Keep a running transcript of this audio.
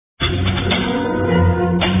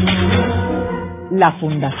la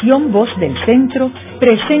Fundación Voz del Centro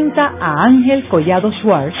presenta a Ángel Collado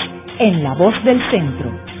Schwartz en La Voz del Centro,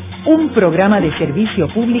 un programa de servicio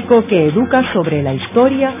público que educa sobre la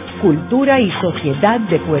historia, cultura y sociedad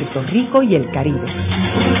de Puerto Rico y el Caribe.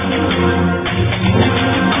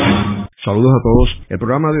 Saludos a todos. El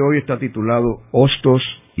programa de hoy está titulado Hostos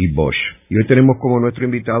y Bosch. Y hoy tenemos como nuestro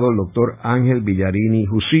invitado el doctor Ángel Villarini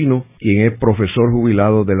Jusino, quien es profesor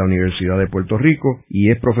jubilado de la Universidad de Puerto Rico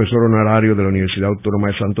y es profesor honorario de la Universidad Autónoma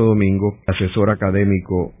de Santo Domingo, asesor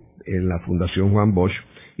académico en la Fundación Juan Bosch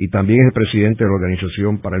y también es el presidente de la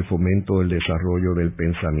Organización para el Fomento del Desarrollo del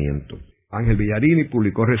Pensamiento. Ángel Villarini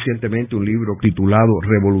publicó recientemente un libro titulado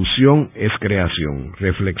Revolución es Creación,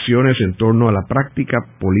 reflexiones en torno a la práctica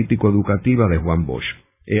político-educativa de Juan Bosch.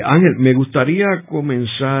 Ángel, me gustaría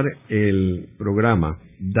comenzar el programa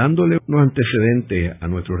dándole unos antecedentes a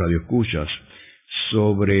nuestros radioescuchas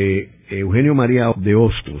sobre Eugenio María de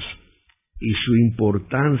Hostos y su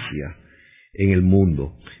importancia en el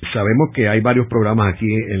mundo. Sabemos que hay varios programas aquí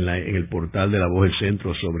en el portal de La Voz del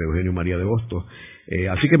Centro sobre Eugenio María de Hostos,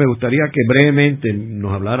 así que me gustaría que brevemente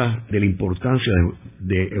nos hablara de la importancia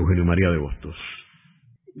de Eugenio María de Hostos.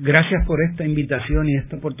 Gracias por esta invitación y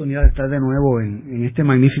esta oportunidad de estar de nuevo en este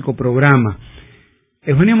magnífico programa.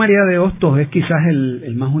 Eugenio María de Hostos es quizás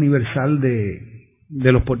el más universal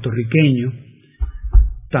de los puertorriqueños,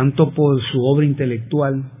 tanto por su obra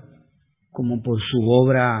intelectual como por su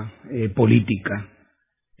obra política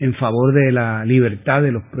en favor de la libertad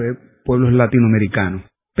de los pueblos latinoamericanos.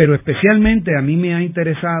 Pero especialmente a mí me ha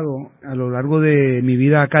interesado a lo largo de mi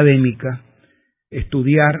vida académica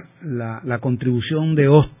estudiar la contribución de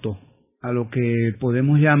Hostos a lo que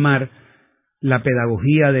podemos llamar la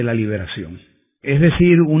pedagogía de la liberación. Es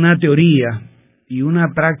decir, una teoría y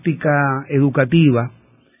una práctica educativa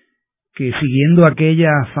que, siguiendo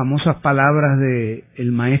aquellas famosas palabras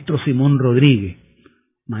del maestro Simón Rodríguez,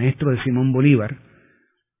 maestro de Simón Bolívar,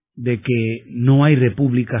 de que no hay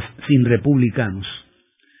repúblicas sin republicanos,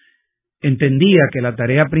 entendía que la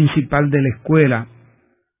tarea principal de la escuela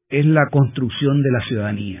es la construcción de la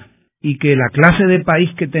ciudadanía y que la clase de país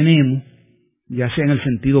que tenemos, ya sea en el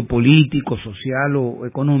sentido político, social o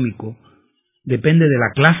económico, depende de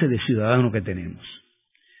la clase de ciudadano que tenemos.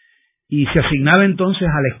 Y se asignaba entonces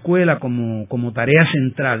a la escuela como tarea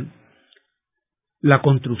central la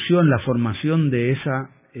construcción, la formación de esa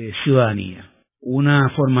ciudadanía. Una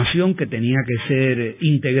formación que tenía que ser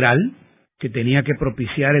integral, que tenía que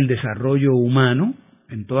propiciar el desarrollo humano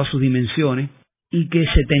en todas sus dimensiones y que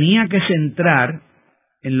se tenía que centrar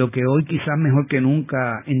en lo que hoy quizás mejor que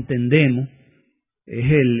nunca entendemos,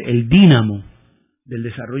 es el dínamo del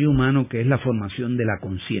desarrollo humano, que es la formación de la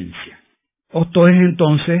conciencia. Hostos es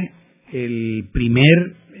entonces el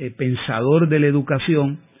primer pensador de la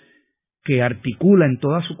educación que articula en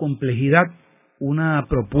toda su complejidad una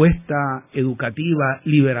propuesta educativa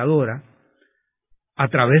liberadora a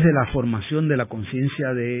través de la formación de la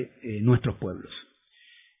conciencia de nuestros pueblos.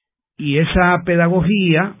 Y esa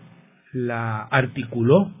pedagogía la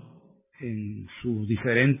articuló en sus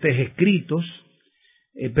diferentes escritos,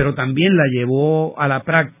 pero también la llevó a la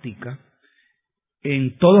práctica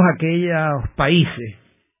en todos aquellos países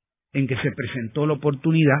en que se presentó la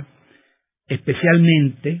oportunidad,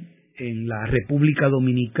 especialmente en la República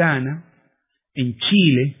Dominicana, en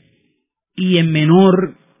Chile y en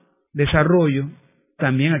menor desarrollo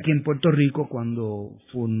también aquí en Puerto Rico, cuando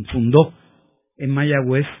fundó en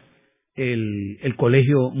Mayagüez el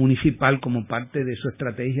colegio municipal como parte de su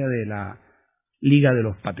estrategia de la Liga de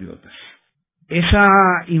los Patriotas. Esa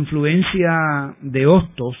influencia de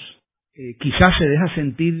Hostos quizás se deja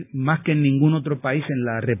sentir más que en ningún otro país en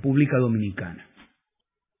la República Dominicana.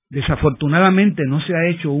 Desafortunadamente no se ha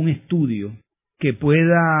hecho un estudio que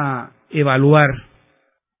pueda evaluar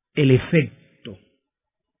el efecto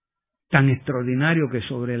tan extraordinario que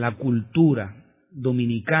sobre la cultura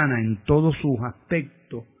dominicana en todos sus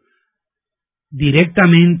aspectos,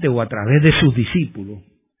 directamente o a través de sus discípulos,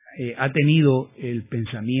 ha tenido el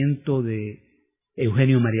pensamiento de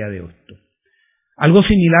Eugenio María de Hostos. Algo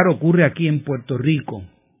similar ocurre aquí en Puerto Rico.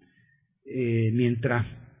 Mientras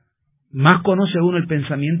más conoce uno el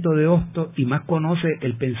pensamiento de Hostos y más conoce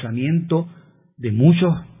el pensamiento de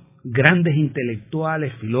muchos grandes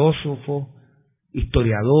intelectuales, filósofos,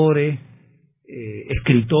 historiadores,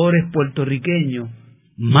 escritores puertorriqueños,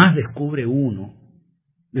 más descubre uno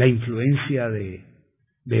la influencia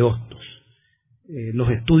de Hostos.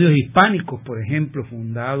 Los estudios hispánicos, por ejemplo,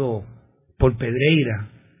 fundados por Pedreira,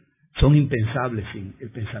 son impensables sin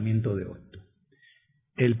el pensamiento de Hostos.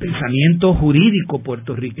 El pensamiento jurídico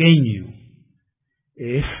puertorriqueño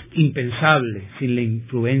es impensable sin la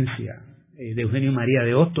influencia de Eugenio María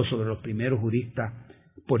de Hostos sobre los primeros juristas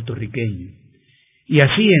puertorriqueños, y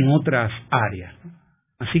así en otras áreas.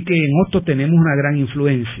 Así que en Hostos tenemos una gran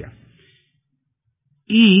influencia.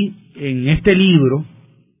 Y en este libro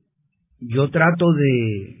yo trato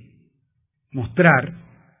de mostrar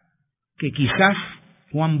que quizás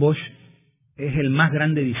Juan Bosch es el más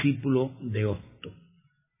grande discípulo de Hostos,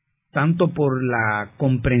 tanto por la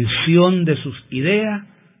comprensión de sus ideas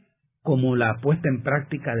como la puesta en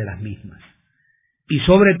práctica de las mismas, y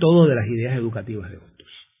sobre todo de las ideas educativas de Hostos.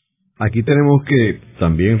 Aquí tenemos que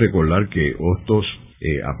también recordar que Hostos,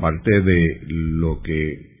 aparte de lo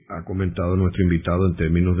que ha comentado nuestro invitado en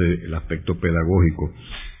términos del aspecto pedagógico,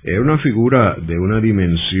 era una figura de una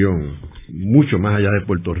dimensión mucho más allá de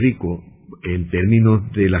Puerto Rico, en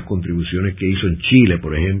términos de las contribuciones que hizo en Chile,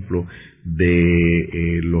 por ejemplo,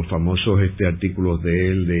 de los famosos artículos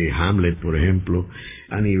de él, de Hamlet, por ejemplo.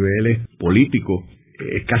 A niveles políticos,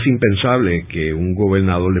 es casi impensable que un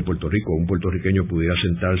gobernador de Puerto Rico, un puertorriqueño, pudiera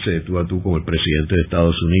sentarse de tú a tú con el presidente de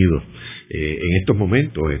Estados Unidos en estos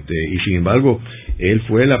momentos. Y sin embargo, él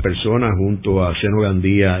fue la persona, junto a Zeno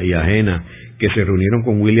Gandía y Ajena, que se reunieron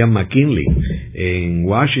con William McKinley en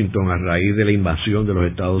Washington a raíz de la invasión de los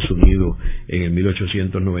Estados Unidos en el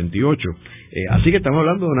 1898. Así que estamos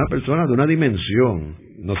hablando de una persona de una dimensión,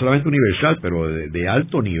 no solamente universal, pero de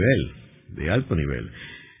alto nivel,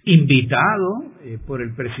 Invitado por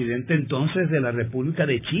el presidente entonces de la República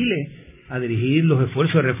de Chile a dirigir los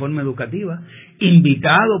esfuerzos de reforma educativa,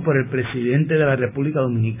 invitado por el presidente de la República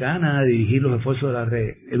Dominicana a dirigir los esfuerzos de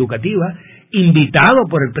la educativa, invitado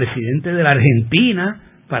por el presidente de la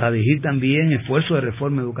Argentina para dirigir también esfuerzos de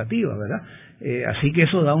reforma educativa, ¿verdad? Así que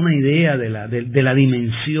eso da una idea de la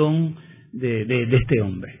dimensión de este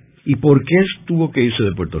hombre. ¿Y por qué tuvo que irse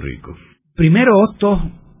de Puerto Rico? Primero, Hostos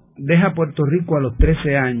deja Puerto Rico a los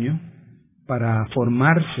 13 años para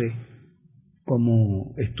formarse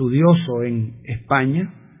como estudioso en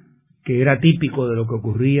España, que era típico de lo que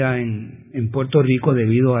ocurría en Puerto Rico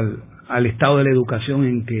debido al estado de la educación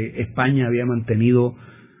en que España había mantenido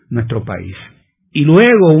nuestro país. Y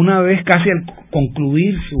luego, una vez casi al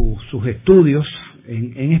concluir sus estudios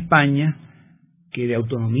en España, que de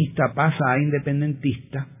autonomista pasa a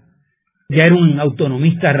independentista, ya era un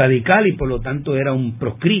autonomista radical y por lo tanto era un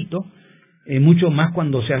proscrito, mucho más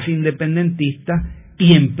cuando se hace independentista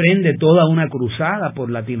y emprende toda una cruzada por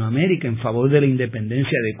Latinoamérica en favor de la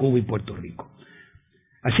independencia de Cuba y Puerto Rico.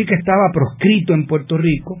 Así que estaba proscrito en Puerto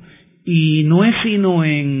Rico, y no es sino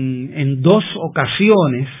en dos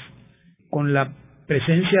ocasiones, con la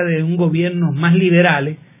presencia de un gobierno más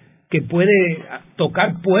liberales, que puede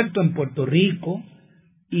tocar puerto en Puerto Rico,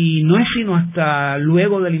 y no es sino hasta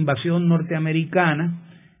luego de la invasión norteamericana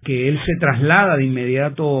que él se traslada de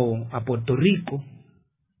inmediato a Puerto Rico,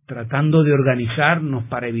 tratando de organizarnos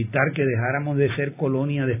para evitar que dejáramos de ser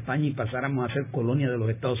colonia de España y pasáramos a ser colonia de los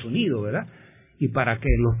Estados Unidos, ¿verdad? Y para que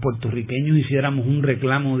los puertorriqueños hiciéramos un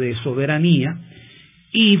reclamo de soberanía,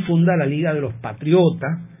 y funda la Liga de los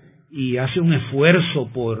Patriotas y hace un esfuerzo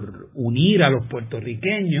por unir a los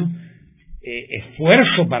puertorriqueños,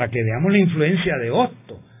 esfuerzo para que veamos la influencia de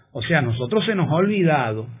Hostos. O sea, a nosotros se nos ha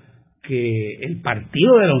olvidado que el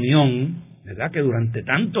Partido de la Unión, ¿verdad?, que durante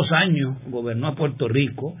tantos años gobernó a Puerto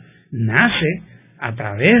Rico, nace a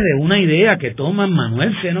través de una idea que toman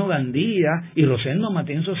Manuel Zeno Gandía y Rosendo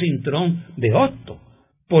Matienzo Cintrón de Hostos,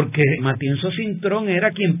 porque Matienzo Cintrón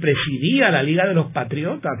era quien presidía la Liga de los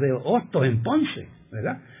Patriotas de Hostos en Ponce,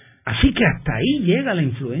 ¿verdad? Así que hasta ahí llega la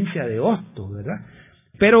influencia de Hostos, ¿verdad?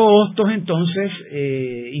 Pero Hostos entonces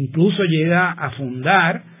incluso llega a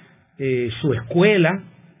fundar su escuela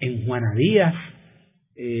en Juana Díaz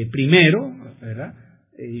primero, ¿verdad?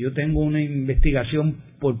 Yo tengo una investigación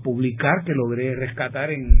por publicar que logré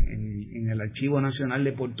rescatar en el Archivo Nacional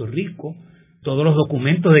de Puerto Rico, todos los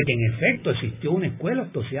documentos de que en efecto existió una escuela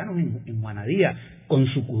hostosiana en Juana Díaz, con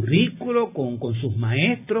su currículo, con sus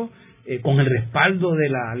maestros, con el respaldo de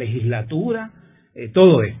la legislatura,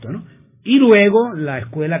 todo esto, ¿no? Y luego la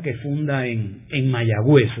escuela que funda en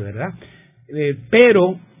Mayagüez, ¿verdad?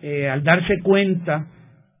 Pero al darse cuenta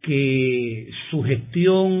que su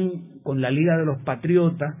gestión con la Liga de los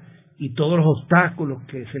Patriotas y todos los obstáculos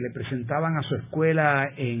que se le presentaban a su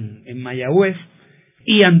escuela en Mayagüez,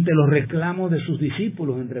 y ante los reclamos de sus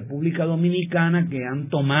discípulos en República Dominicana que han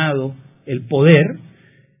tomado el poder,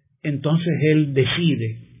 entonces él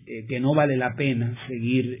decide que no vale la pena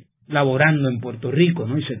seguir laborando en Puerto Rico,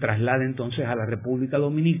 ¿no? Y se traslada entonces a la República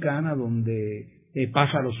Dominicana, donde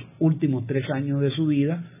pasa los últimos 3 años de su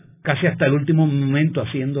vida, casi hasta el último momento,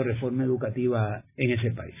 haciendo reforma educativa en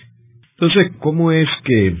ese país. Entonces, ¿cómo es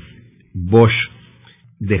que Bosch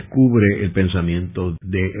descubre el pensamiento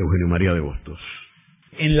de Eugenio María de Hostos?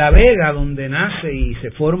 En La Vega, donde nace y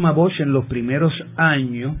se forma Bosch en los primeros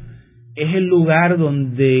años, es el lugar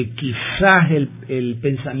donde quizás el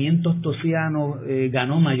pensamiento hostosiano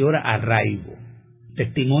ganó mayor arraigo.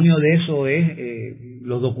 Testimonio de eso es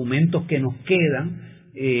los documentos que nos quedan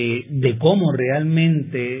de cómo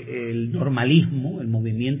realmente el normalismo, el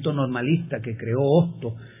movimiento normalista que creó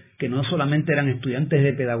Hostos, que no solamente eran estudiantes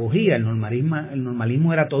de pedagogía, el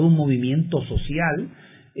normalismo era todo un movimiento social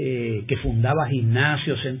que fundaba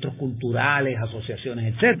gimnasios, centros culturales,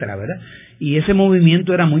 asociaciones, etcétera, ¿verdad? Y ese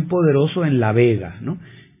movimiento era muy poderoso en La Vega, ¿no?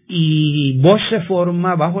 Y Bosch se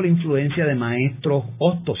forma bajo la influencia de maestros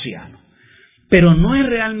hostosianos. Pero no es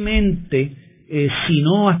realmente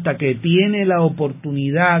sino hasta que tiene la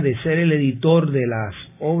oportunidad de ser el editor de las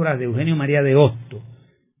obras de Eugenio María de Hostos,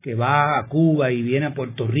 que va a Cuba y viene a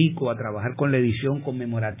Puerto Rico a trabajar con la edición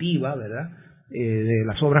conmemorativa, ¿verdad?, de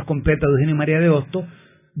las obras completas de Eugenio María de Hostos,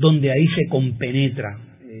 donde ahí se compenetra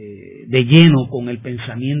de lleno con el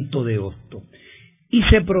pensamiento de Hostos. Y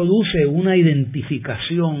se produce una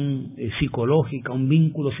identificación psicológica, un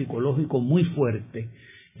vínculo psicológico muy fuerte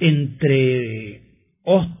entre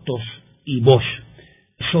Hostos y Bosch,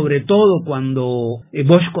 sobre todo cuando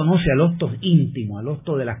Bosch conoce al Hostos íntimo, al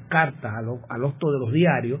Hostos de las cartas, al Hostos de los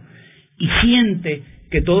diarios, y siente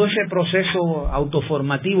que todo ese proceso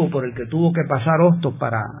autoformativo por el que tuvo que pasar Hostos,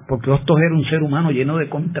 porque Hostos era un ser humano lleno de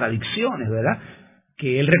contradicciones, ¿verdad?,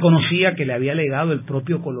 que él reconocía que le había legado el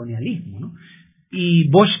propio colonialismo, ¿no? Y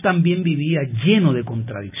Bosch también vivía lleno de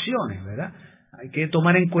contradicciones, ¿verdad? Hay que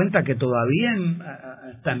tomar en cuenta que todavía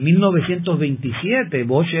hasta 1927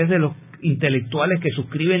 Bosch es de los intelectuales que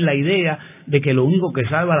suscriben la idea de que lo único que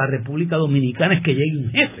salva a la República Dominicana es que llegue un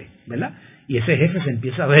jefe, ¿verdad? Y ese jefe se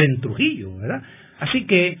empieza a ver en Trujillo, ¿verdad? Así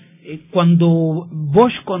que cuando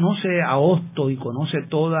Bosch conoce a Hostos y conoce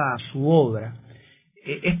toda su obra,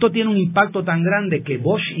 esto tiene un impacto tan grande que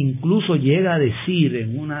Bosch incluso llega a decir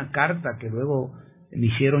en una carta que luego me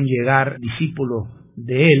hicieron llegar discípulos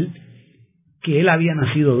de él, que él había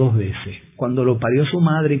nacido 2 veces, cuando lo parió su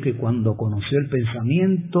madre y que cuando conoció el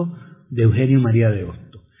pensamiento de Eugenio María de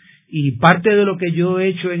Hostos. Y parte de lo que yo he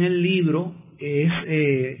hecho en el libro es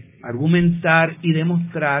argumentar y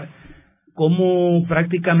demostrar cómo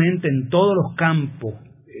prácticamente en todos los campos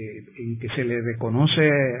en que se le reconoce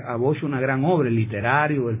a Bosch una gran obra, el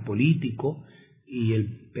literario, el político y el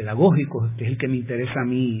pedagógico, que es el que me interesa a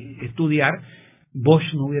mí estudiar, Bosch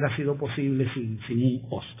no hubiera sido posible sin un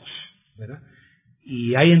Hostos, ¿verdad?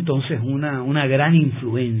 Y hay entonces una gran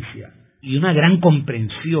influencia y una gran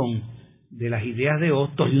comprensión de las ideas de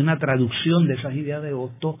Hostos y una traducción de esas ideas de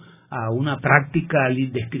Hostos a una práctica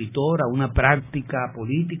de escritor, a una práctica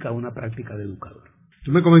política, a una práctica de educador.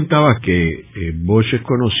 Tú me comentabas que Bosch es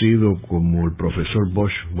conocido como el profesor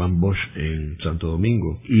Bosch, Juan Bosch, en Santo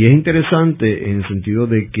Domingo. Y es interesante en el sentido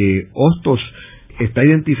de que Hostos está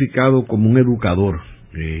identificado como un educador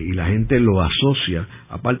y la gente lo asocia,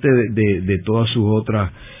 aparte de todas sus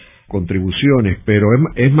otras contribuciones, pero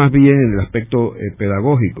es más bien en el aspecto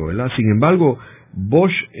pedagógico, ¿verdad? Sin embargo,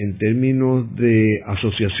 Bosch, en términos de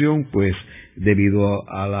asociación, pues debido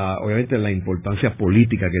a obviamente la importancia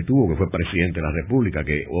política que tuvo, que fue presidente de la República,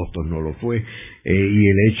 que Hostos no lo fue, y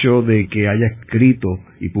el hecho de que haya escrito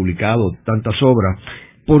y publicado tantas obras,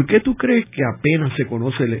 ¿por qué tú crees que apenas se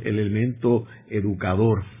conoce el elemento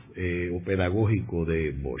educador o pedagógico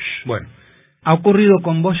de Bosch? Bueno, ha ocurrido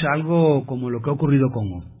con Bosch algo como lo que ha ocurrido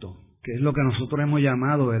con Hostos, que es lo que nosotros hemos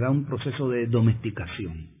llamado, ¿verdad?, un proceso de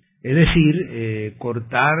domesticación. Es decir,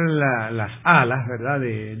 cortar las alas, ¿verdad?,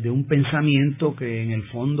 de un pensamiento que en el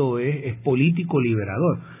fondo es político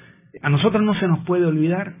liberador. A nosotros no se nos puede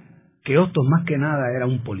olvidar que Hostos más que nada era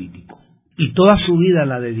un político y toda su vida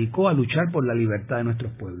la dedicó a luchar por la libertad de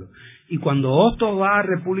nuestros pueblos. Y cuando Hostos va a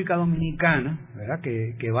República Dominicana, ¿verdad?,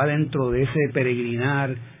 que va dentro de ese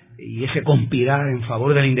peregrinar y ese conspirar en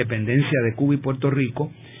favor de la independencia de Cuba y Puerto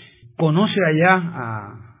Rico, conoce allá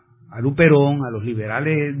a Luperón, a los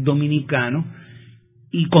liberales dominicanos,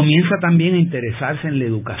 y comienza también a interesarse en la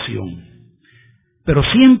educación. Pero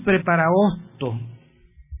siempre para Hostos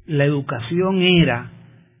la educación era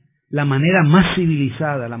la manera más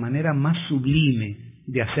civilizada, la manera más sublime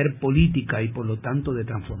de hacer política y por lo tanto de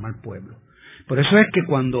transformar pueblos. Por eso es que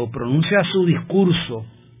cuando pronuncia su discurso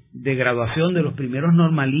de graduación de los primeros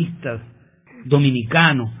normalistas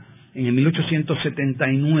dominicanos en el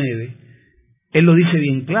 1879, él lo dice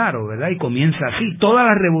bien claro, ¿verdad? Y comienza así: todas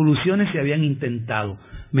las revoluciones se habían intentado,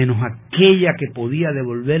 menos aquella que podía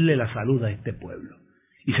devolverle la salud a este pueblo.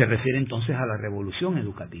 Y se refiere entonces a la revolución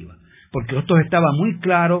educativa, porque Hostos estaba muy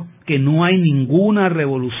claro que no hay ninguna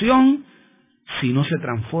revolución si no se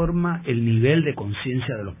transforma el nivel de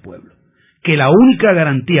conciencia de los pueblos. Que la única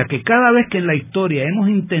garantía, que cada vez que en la historia hemos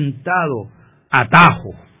intentado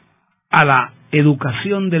atajo a la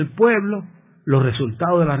educación del pueblo, los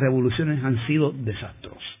resultados de las revoluciones han sido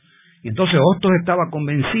desastrosos. Y entonces Hostos estaba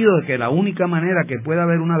convencido de que la única manera que pueda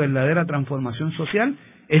haber una verdadera transformación social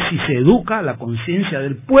es si se educa la conciencia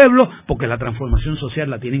del pueblo, porque la transformación social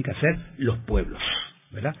la tienen que hacer los pueblos,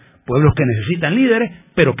 ¿verdad? Pueblos que necesitan líderes,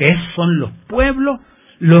 pero que son los pueblos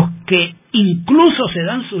los que incluso se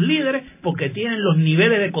dan sus líderes porque tienen los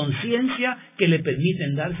niveles de conciencia que le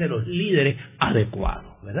permiten darse los líderes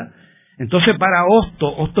adecuados, ¿verdad? Entonces para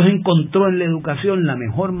Hostos encontró en la educación la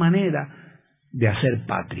mejor manera de hacer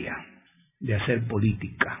patria, de hacer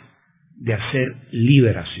política, de hacer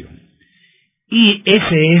liberación. Y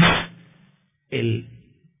ese es el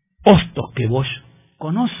Hostos que Bosch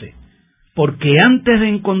conoce, porque antes de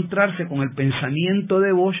encontrarse con el pensamiento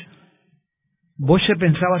de Bosch se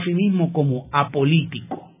pensaba a sí mismo como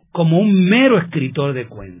apolítico, como un mero escritor de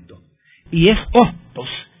cuentos. Y es Hostos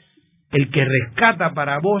el que rescata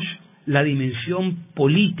para Bosch la dimensión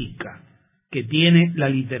política que tiene la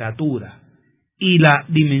literatura y la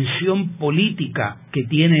dimensión política que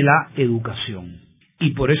tiene la educación.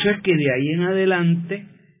 Y por eso es que de ahí en adelante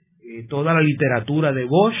toda la literatura de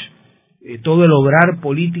Bosch, todo el obrar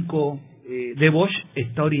político de Bosch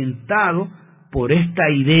está orientado por esta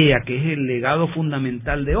idea que es el legado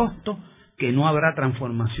fundamental de Hostos, que no habrá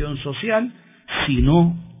transformación social si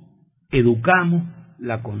no educamos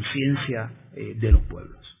la conciencia de los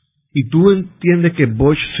pueblos. ¿Y tú entiendes que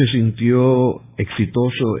Bosch se sintió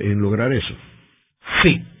exitoso en lograr eso?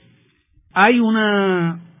 Sí. Hay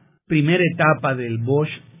una primera etapa del Bosch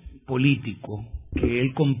político que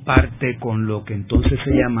él comparte con lo que entonces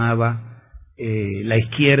se llamaba la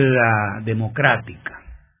izquierda democrática,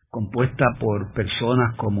 compuesta por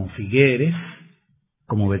personas como Figueres,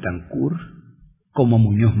 como Betancourt, como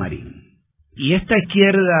Muñoz Marín. Y esta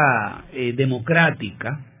izquierda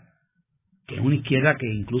democrática, que es una izquierda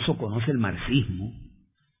que incluso conoce el marxismo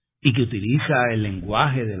y que utiliza el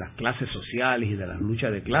lenguaje de las clases sociales y de las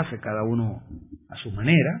luchas de clases, cada uno a su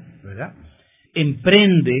manera, ¿verdad?,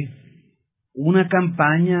 emprende una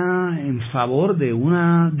campaña en favor de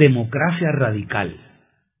una democracia radical,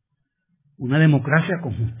 una democracia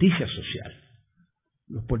con justicia social.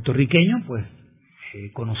 Los puertorriqueños, pues,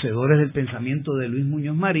 conocedores del pensamiento de Luis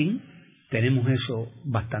Muñoz Marín, tenemos eso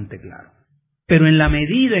bastante claro. Pero en la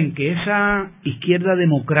medida en que esa izquierda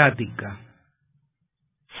democrática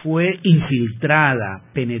fue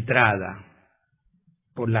infiltrada, penetrada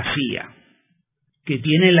por la CIA, que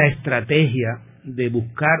tiene la estrategia de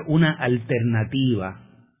buscar una alternativa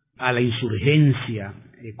a la insurgencia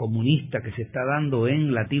comunista que se está dando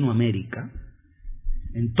en Latinoamérica,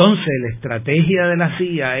 entonces la estrategia de la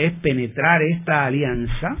CIA es penetrar esta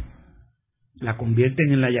alianza, la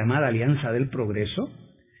convierten en la llamada Alianza del Progreso,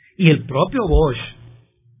 y el propio Bosch,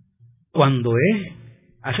 cuando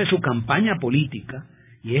hace su campaña política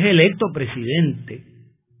y es electo presidente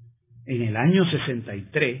en el año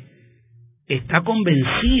 63, está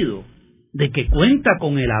convencido de que cuenta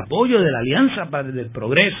con el apoyo de la Alianza del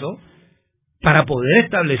Progreso para poder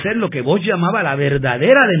establecer lo que Bosch llamaba la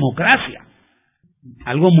verdadera democracia.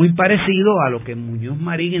 Algo muy parecido a lo que Muñoz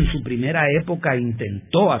Marín en su primera época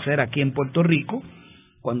intentó hacer aquí en Puerto Rico,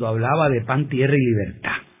 cuando hablaba de pan, tierra y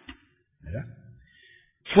libertad, ¿verdad?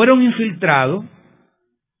 Fueron infiltrados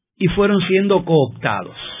y fueron siendo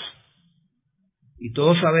cooptados. Y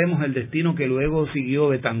todos sabemos el destino que luego siguió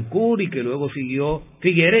Betancourt y que luego siguió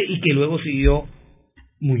Figueres y que luego siguió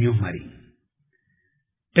Muñoz Marín.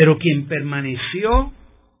 Pero quien permaneció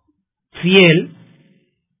fiel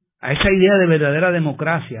a esa idea de verdadera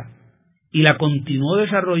democracia y la continuó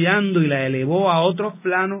desarrollando y la elevó a otros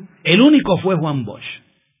planos, el único fue Juan Bosch.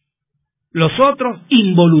 Los otros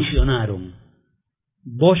involucionaron.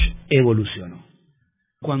 Bosch evolucionó.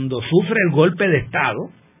 Cuando sufre el golpe de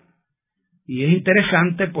Estado, y es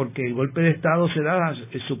interesante porque el golpe de Estado se da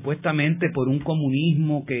supuestamente por un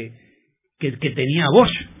comunismo que tenía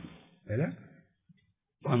Bosch, ¿verdad?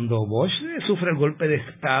 Cuando Bosch sufre el golpe de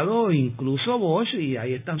Estado, incluso Bosch, y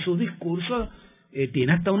ahí están sus discursos,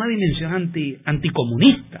 tiene hasta una dimensión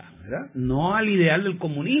anticomunista, ¿verdad? No al ideal del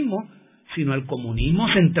comunismo, sino al comunismo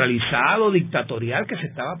centralizado, dictatorial que se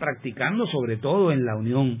estaba practicando sobre todo en la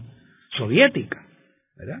Unión Soviética,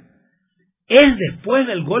 ¿verdad? Es después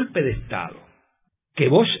del golpe de Estado que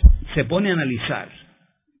Bosch se pone a analizar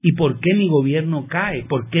 ¿y por qué mi gobierno cae?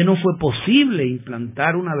 ¿Por qué no fue posible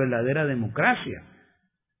implantar una verdadera democracia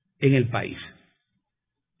en el país?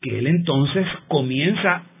 Que él entonces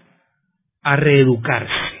comienza a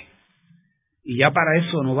reeducarse Y ya para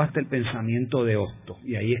eso no basta el pensamiento de Hostos.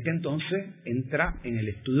 Y ahí es que entonces entra en el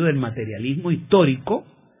estudio del materialismo histórico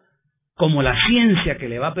como la ciencia que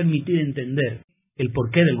le va a permitir entender el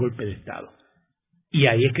porqué del golpe de Estado. Y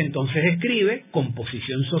ahí es que entonces escribe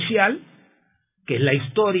Composición Social, que es la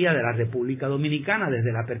historia de la República Dominicana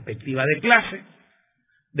desde la perspectiva de clase,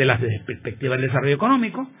 de la perspectiva del desarrollo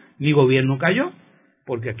económico. Mi gobierno cayó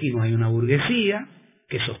porque aquí no hay una burguesía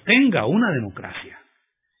que sostenga una democracia.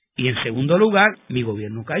 Y en segundo lugar, mi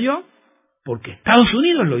gobierno cayó porque Estados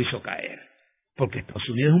Unidos lo hizo caer, porque Estados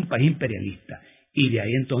Unidos es un país imperialista. Y de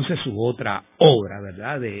ahí entonces su otra obra,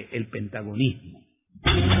 ¿verdad?, de el pentagonismo.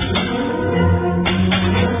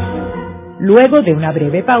 Luego de una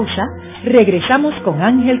breve pausa, regresamos con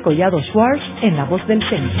Ángel Collado Schwartz en La Voz del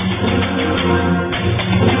Centro.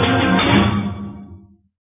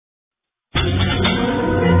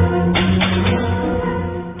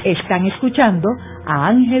 Están escuchando a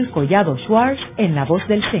Ángel Collado Schwartz en La Voz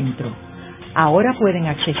del Centro. Ahora pueden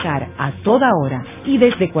accesar a toda hora y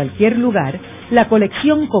desde cualquier lugar la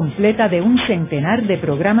colección completa de un centenar de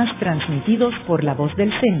programas transmitidos por La Voz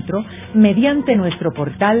del Centro mediante nuestro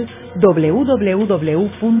portal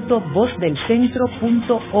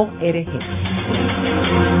www.vozdelcentro.org.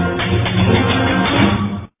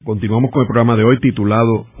 Continuamos con el programa de hoy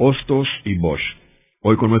titulado Hostos y Bosch.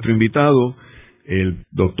 Hoy con nuestro invitado, el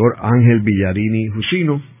doctor Ángel Villarini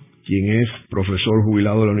Jusino, quien es profesor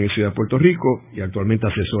jubilado de la Universidad de Puerto Rico y actualmente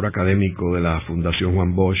asesor académico de la Fundación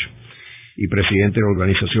Juan Bosch y presidente de la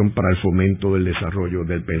Organización para el Fomento del Desarrollo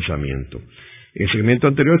del Pensamiento. En el segmento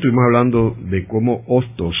anterior estuvimos hablando de cómo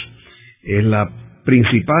Hostos es la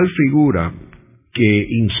principal figura que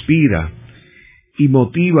inspira y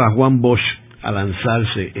motiva a Juan Bosch a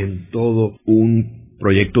lanzarse en todo un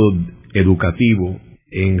proyecto educativo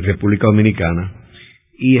en República Dominicana.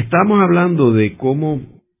 Y estamos hablando de cómo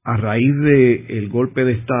a raíz del golpe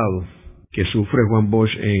de Estado que sufre Juan Bosch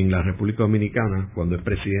en la República Dominicana, cuando es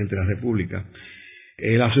presidente de la República,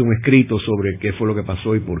 él hace un escrito sobre qué fue lo que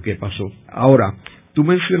pasó y por qué pasó. Ahora, tú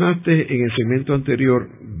mencionaste en el segmento anterior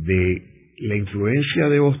de la influencia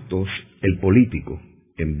de Hostos, el político,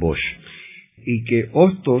 en Bosch, y que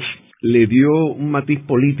Hostos le dio un matiz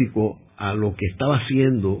político a lo que estaba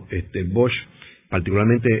haciendo Bosch,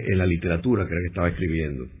 particularmente en la literatura que era que estaba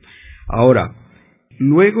escribiendo. Ahora,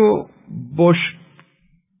 luego Bosch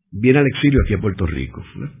viene al exilio aquí a Puerto Rico,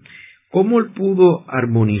 ¿no? ¿Cómo él pudo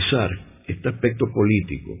armonizar este aspecto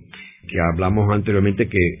político? Que hablamos anteriormente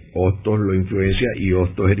que Hostos lo influencia y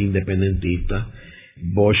Hostos era independentista,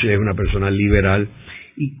 Bosch es una persona liberal.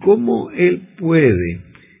 ¿Y cómo él puede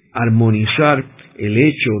armonizar el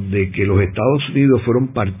hecho de que los Estados Unidos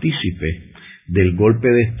fueron partícipes del golpe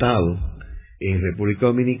de Estado en República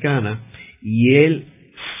Dominicana y él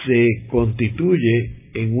se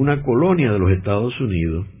constituye en una colonia de los Estados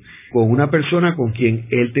Unidos con una persona con quien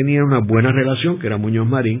él tenía una buena relación, que era Muñoz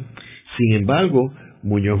Marín? Sin embargo,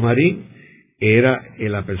 Muñoz Marín era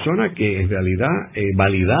la persona que en realidad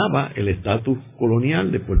validaba el estatus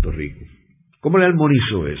colonial de Puerto Rico. ¿Cómo le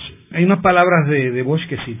armonizó eso? Hay unas palabras de Bosch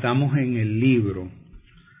que citamos en el libro,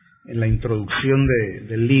 en la introducción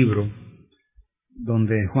del libro,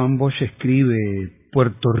 donde Juan Bosch escribe: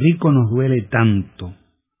 Puerto Rico nos duele tanto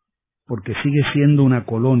porque sigue siendo una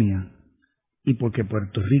colonia y porque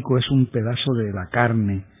Puerto Rico es un pedazo de la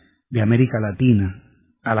carne de América Latina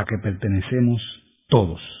a la que pertenecemos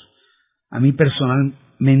todos. A mí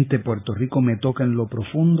personalmente Puerto Rico me toca en lo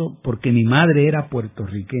profundo porque mi madre era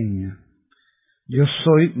puertorriqueña. Yo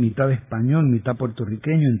soy mitad español, mitad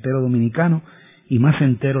puertorriqueño, entero dominicano y más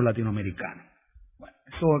entero latinoamericano. Bueno,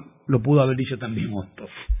 eso lo pudo haber dicho también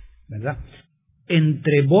Hostos, ¿verdad?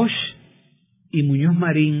 Entre Bosch y Muñoz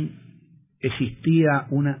Marín existía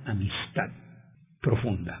una amistad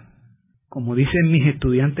profunda. Como dicen mis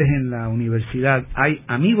estudiantes en la universidad, hay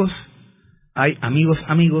amigos amigos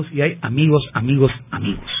y hay amigos amigos.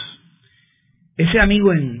 Ese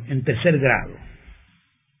amigo en tercer grado,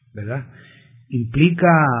 ¿verdad?, implica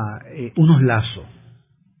unos lazos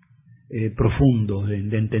profundos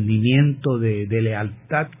de entendimiento, de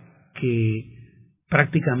lealtad, que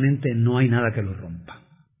prácticamente no hay nada que lo rompa.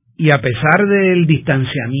 Y a pesar del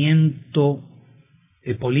distanciamiento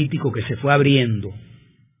político que se fue abriendo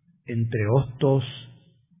entre Hostos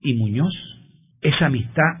y Muñoz, esa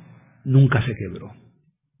amistad nunca se quebró.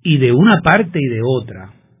 Y de una parte y de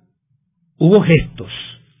otra hubo gestos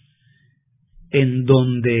en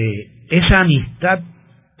donde esa amistad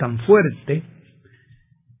tan fuerte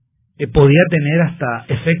podía tener hasta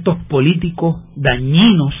efectos políticos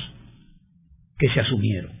dañinos que se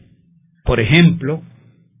asumieron. Por ejemplo,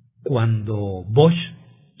 cuando Bosch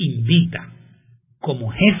invita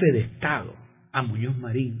como jefe de Estado a Muñoz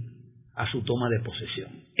Marín a su toma de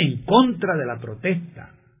posesión, en contra de la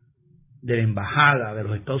protesta de la Embajada de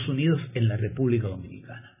los Estados Unidos en la República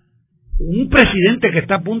Dominicana. Un presidente que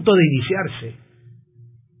está a punto de iniciarse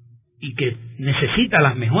y que necesita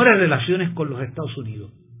las mejores relaciones con los Estados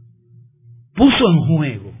Unidos, puso en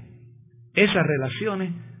juego esas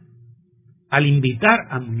relaciones al invitar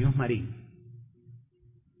a Muñoz Marín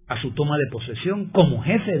a su toma de posesión como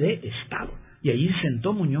jefe de Estado. Y allí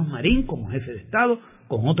sentó Muñoz Marín como jefe de Estado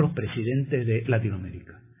con otros presidentes de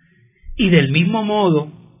Latinoamérica. Y del mismo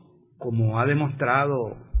modo, como ha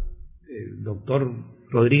demostrado el doctor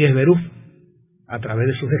Rodríguez Beruf a través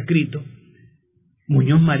de sus escritos,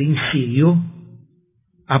 Muñoz Marín siguió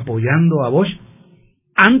apoyando a Bosch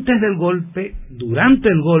antes del golpe, durante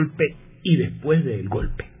el golpe y después del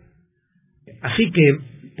golpe. Así que,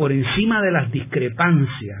 por encima de las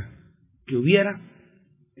discrepancias que hubiera,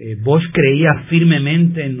 Bosch creía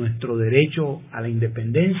firmemente en nuestro derecho a la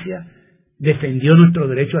independencia, defendió nuestro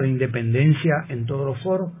derecho a la independencia en todos los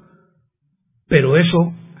foros, pero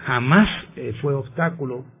eso jamás fue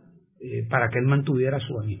obstáculo para que él mantuviera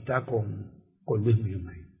su amistad con Luis Muñoz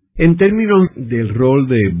Marín. En términos del rol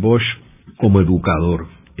de Bosch como educador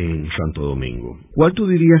en Santo Domingo, ¿cuál tú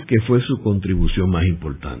dirías que fue su contribución más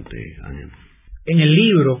importante, Ángel? En el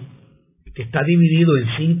libro, que está dividido en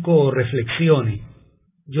 5 reflexiones,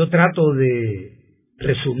 yo trato de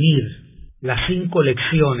resumir las 5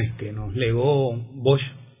 lecciones que nos legó Bosch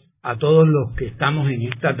a todos los que estamos en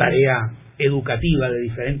esta tarea educativa de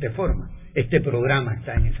diferentes formas. Este programa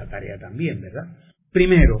está en esa tarea también, ¿verdad?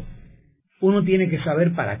 Primero, uno tiene que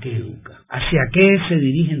saber para qué educa, hacia qué se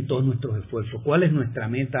dirigen todos nuestros esfuerzos, cuál es nuestra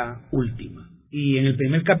meta última. Y en el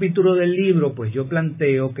primer capítulo del libro, pues yo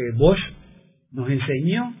planteo que Bosch nos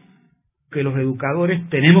enseñó que los educadores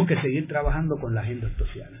tenemos que seguir trabajando con la agenda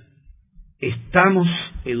social. Estamos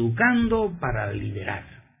educando para liberar,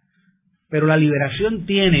 pero la liberación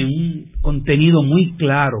tiene un contenido muy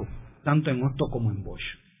claro, tanto en Hostos como en Bosch.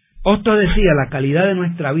 Hostos decía, la calidad de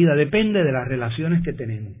nuestra vida depende de las relaciones que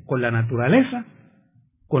tenemos con la naturaleza,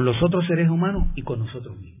 con los otros seres humanos y con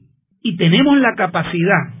nosotros mismos. Y tenemos la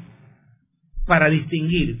capacidad para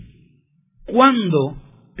distinguir cuándo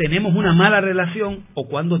tenemos una mala relación o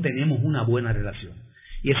cuándo tenemos una buena relación.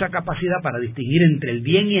 Y esa capacidad para distinguir entre el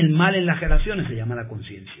bien y el mal en las relaciones se llama la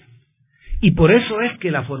conciencia. Y por eso es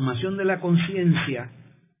que la formación de la conciencia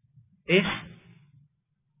es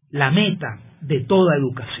la meta de toda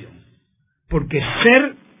educación. Porque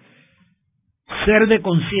ser de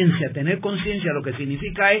conciencia, tener conciencia, lo que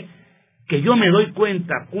significa es que yo me doy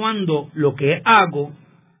cuenta cuando lo que hago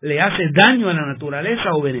le hace daño a la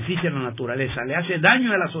naturaleza o beneficia a la naturaleza, le hace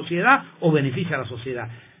daño a la sociedad o beneficia a la sociedad,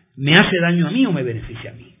 me hace daño a mí o me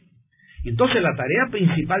beneficia a mí. Y entonces la tarea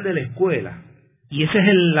principal de la escuela, y esa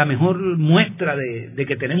es la mejor muestra de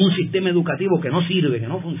que tenemos un sistema educativo que no sirve, que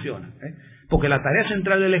no funciona, porque la tarea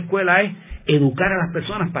central de la escuela es educar a las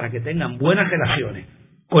personas para que tengan buenas relaciones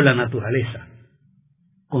con la naturaleza,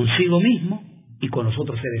 consigo mismo y con los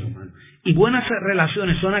otros seres humanos. Y buenas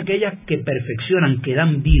relaciones son aquellas que perfeccionan, que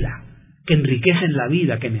dan vida, que enriquecen la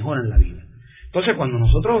vida, que mejoran la vida. Entonces, cuando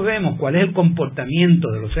nosotros vemos cuál es el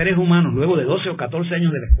comportamiento de los seres humanos luego de 12 o 14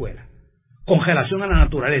 años de la escuela, con relación a la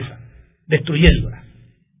naturaleza, destruyéndola,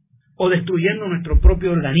 o destruyendo nuestro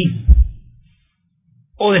propio organismo,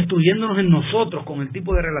 o destruyéndonos en nosotros con el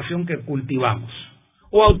tipo de relación que cultivamos,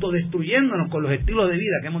 o autodestruyéndonos con los estilos de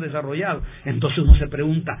vida que hemos desarrollado, entonces uno se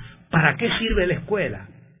pregunta, ¿para qué sirve la escuela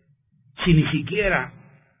si ni siquiera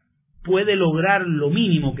puede lograr lo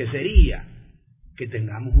mínimo que sería que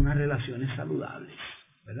tengamos unas relaciones saludables,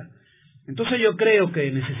 ¿verdad? Entonces yo creo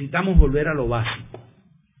que necesitamos volver a lo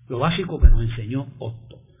básico que nos enseñó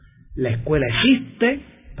Hostos. La escuela existe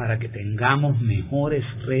para que tengamos mejores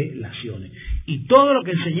relaciones. Y todo lo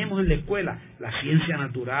que enseñemos en la escuela, la ciencia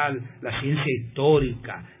natural, la ciencia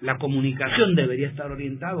histórica, la comunicación, debería estar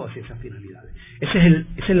orientado hacia esas finalidades. Esa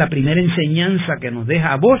es la primera enseñanza que nos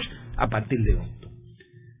deja Bosch a partir de Hostos.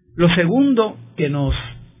 Lo segundo que nos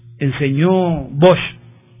enseñó Bosch,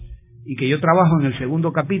 y que yo trabajo en el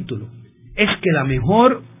segundo capítulo, es que la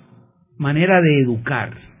mejor manera de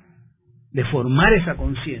educar, de formar esa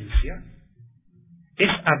conciencia, es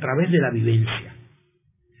a través de la vivencia.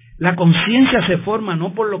 La conciencia se forma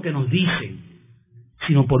no por lo que nos dicen,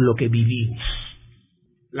 sino por lo que vivimos.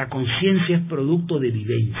 La conciencia es producto de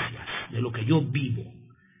vivencias, de lo que yo vivo,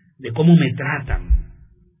 de cómo me tratan,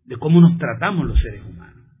 de cómo nos tratamos los seres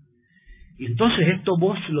humanos. Y entonces esto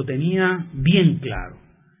Bosch lo tenía bien claro.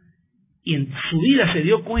 Y en su vida se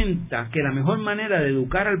dio cuenta que la mejor manera de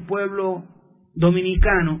educar al pueblo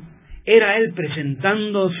dominicano era él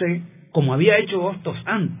presentándose como había hecho Hostos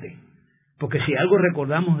antes, porque si algo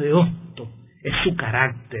recordamos de Hostos es su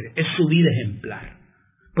carácter, es su vida ejemplar.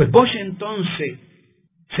 Pues Bosch entonces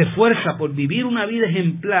se esfuerza por vivir una vida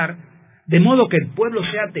ejemplar de modo que el pueblo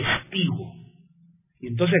sea testigo. Y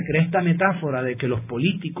entonces crea esta metáfora de que los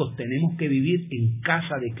políticos tenemos que vivir en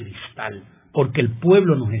casa de cristal, porque el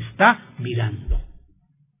pueblo nos está mirando.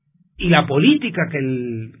 Y la política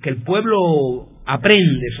que el pueblo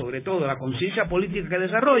aprende, sobre todo la conciencia política que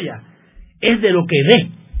desarrolla, es de lo que ve,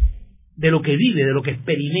 de lo que vive, de lo que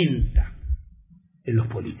experimenta en los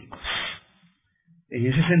políticos. En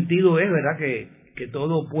ese sentido es verdad que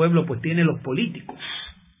todo pueblo pues tiene los políticos,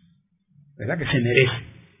 verdad, que se merece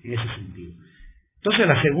en ese sentido. Entonces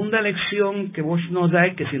la segunda lección que Bosch nos da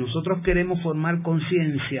es que si nosotros queremos formar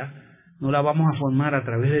conciencia, no la vamos a formar a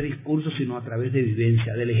través de discursos, sino a través de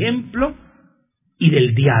vivencia, del ejemplo y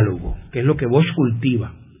del diálogo, que es lo que Bosch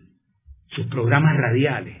cultiva, sus programas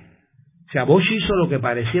radiales. O sea, Bosch hizo lo que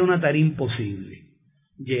parecía una tarea imposible: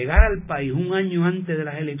 llegar al país un año antes de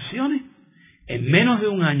las elecciones, en menos de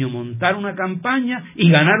un año montar una campaña y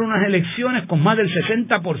ganar unas elecciones con más del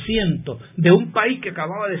 60% de un país que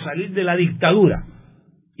acababa de salir de la dictadura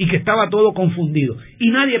y que estaba todo confundido.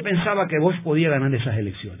 Y nadie pensaba que Bosch podía ganar esas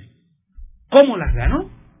elecciones. ¿Cómo las ganó?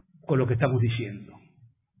 Con lo que estamos diciendo,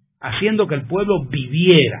 haciendo que el pueblo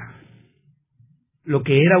viviera lo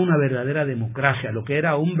que era una verdadera democracia, lo que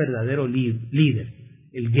era un verdadero líder,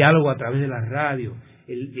 el diálogo a través de la radio,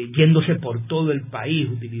 yéndose por todo el país,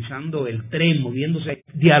 utilizando el tren, moviéndose,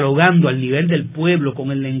 dialogando al nivel del pueblo,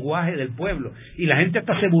 con el lenguaje del pueblo. Y la gente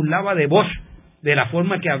hasta se burlaba de Bosch, de la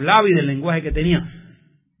forma que hablaba y del lenguaje que tenía,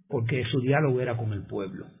 porque su diálogo era con el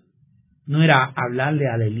pueblo. No era hablarle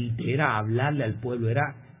a la élite, era hablarle al pueblo,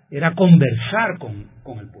 era conversar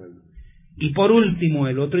con el pueblo. Y por último,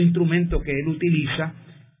 el otro instrumento que él utiliza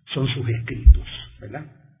son sus escritos, ¿verdad?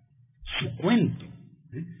 Su cuento.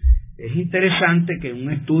 Es interesante que en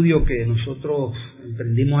un estudio que nosotros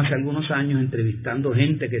emprendimos hace algunos años, entrevistando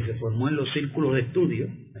gente que se formó en los círculos de estudio,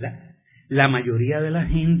 ¿verdad?, la mayoría de la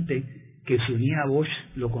gente que se unía a Bosch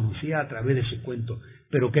lo conocía a través de sus cuentos.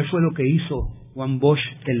 Pero ¿qué fue lo que hizo Juan Bosch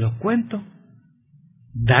en los cuentos?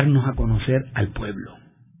 Darnos a conocer al pueblo,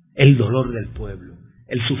 el dolor del pueblo,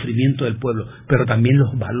 el sufrimiento del pueblo, pero también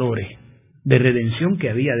los valores de redención que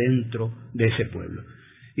había dentro de ese pueblo.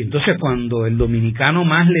 Y entonces cuando el dominicano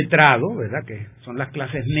más letrado, ¿verdad?, que son las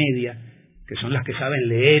clases medias, que son las que saben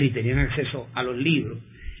leer y tenían acceso a los libros,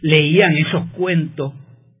 leían esos cuentos,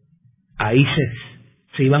 ahí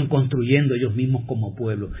se iban construyendo ellos mismos como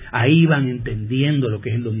pueblo, ahí iban entendiendo lo que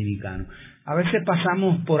es el dominicano. A veces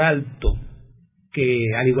pasamos por alto que,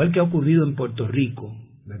 al igual que ha ocurrido en Puerto Rico,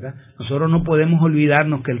 ¿verdad?, nosotros no podemos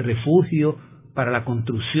olvidarnos que el refugio para la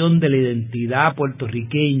construcción de la identidad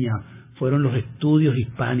puertorriqueña fueron los estudios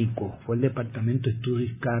hispánicos, fue el Departamento de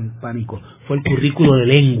Estudios Hispánicos, fue el currículo de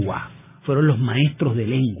lengua, fueron los maestros de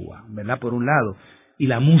lengua, ¿verdad?, por un lado, y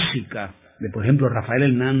la música de, por ejemplo, Rafael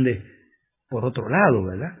Hernández, por otro lado,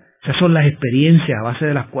 ¿verdad? Esas son las experiencias a base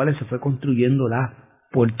de las cuales se fue construyendo la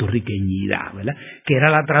puertorriqueñidad, ¿verdad?, que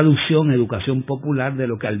era la traducción, educación popular de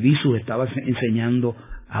lo que Albizu estaba enseñando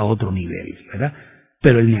a otro nivel, ¿verdad?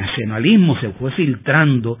 Pero el nacionalismo se fue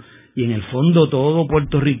filtrando y en el fondo todo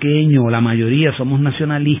puertorriqueño, la mayoría somos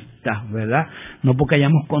nacionalistas, ¿verdad? No porque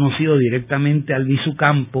hayamos conocido directamente a Albizu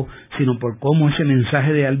Campos, sino por cómo ese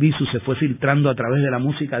mensaje de Albizu se fue filtrando a través de la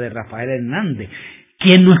música de Rafael Hernández.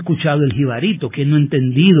 ¿Quién no ha escuchado el jibarito? ¿Quién no ha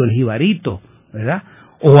entendido el jibarito? ¿Verdad?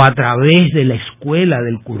 O a través de la escuela,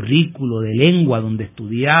 del currículo de lengua, donde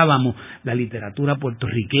estudiábamos la literatura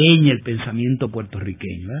puertorriqueña, el pensamiento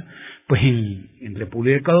puertorriqueño, ¿verdad? Pues en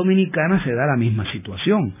República Dominicana se da la misma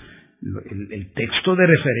situación. El texto de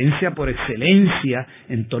referencia por excelencia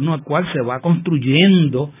en torno al cual se va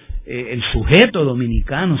construyendo el sujeto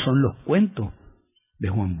dominicano son los cuentos de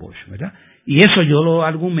Juan Bosch, ¿verdad? Y eso yo lo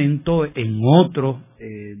argumento en otro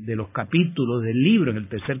de los capítulos del libro, en el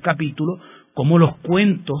tercer capítulo, cómo los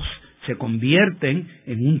cuentos se convierten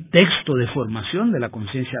en un texto de formación de la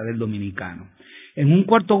conciencia del dominicano. En un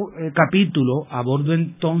cuarto capítulo abordo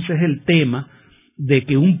entonces el tema de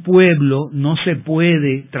que un pueblo no se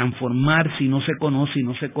puede transformar si no se conoce, y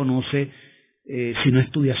no se conoce si no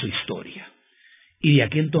estudia su historia. Y de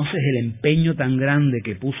aquí entonces el empeño tan grande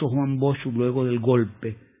que puso Juan Bosch luego del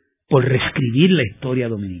golpe por reescribir la historia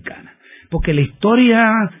dominicana. Porque la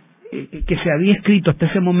historia que se había escrito hasta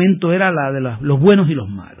ese momento era la de los buenos y los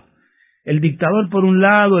malos. El dictador por un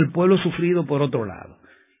lado, el pueblo sufrido por otro lado.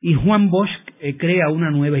 Y Juan Bosch crea una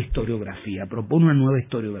nueva historiografía, propone una nueva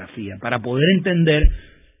historiografía para poder entender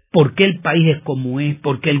por qué el país es como es,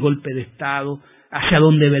 por qué el golpe de Estado, hacia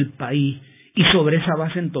dónde va el país, y sobre esa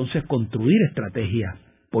base entonces construir estrategias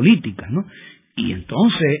políticas, ¿no? Y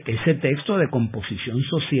entonces ese texto de composición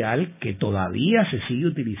social que todavía se sigue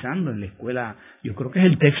utilizando en la escuela, yo creo que es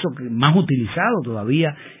el texto más utilizado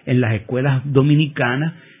todavía en las escuelas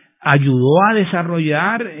dominicanas, ayudó a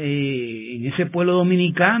desarrollar en ese pueblo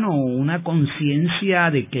dominicano una conciencia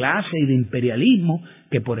de clase y de imperialismo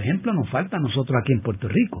que, por ejemplo, nos falta a nosotros aquí en Puerto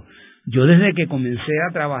Rico. Yo desde que comencé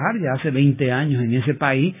a trabajar ya hace 20 años en ese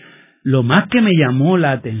país, lo más que me llamó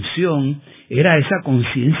la atención era esa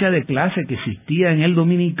conciencia de clase que existía en el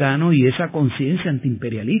dominicano y esa conciencia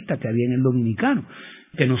antiimperialista que había en el dominicano.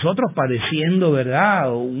 Que nosotros, padeciendo,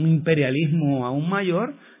 ¿verdad?, un imperialismo aún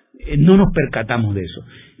mayor, no nos percatamos de eso.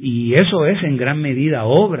 Y eso es en gran medida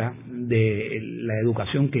obra de la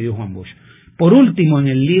educación que dio Juan Bosch. Por último, en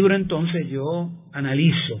el libro entonces yo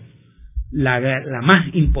analizo la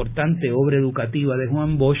más importante obra educativa de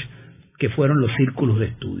Juan Bosch, que fueron los círculos de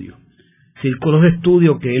estudio. Círculos de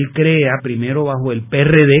estudio que él crea primero bajo el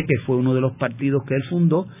PRD, que fue uno de los partidos que él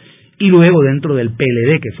fundó, y luego dentro del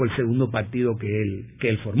PLD, que fue el segundo partido que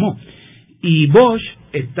él formó. Y Bosch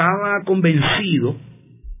estaba convencido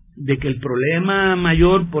de que el problema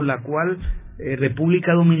mayor por la cual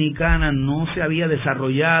República Dominicana no se había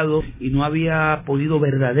desarrollado y no había podido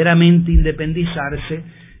verdaderamente independizarse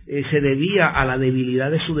se debía a la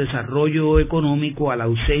debilidad de su desarrollo económico, a la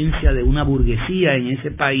ausencia de una burguesía en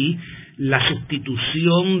ese país, la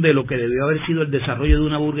sustitución de lo que debió haber sido el desarrollo de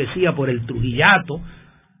una burguesía por el trujillato,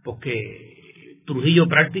 porque Trujillo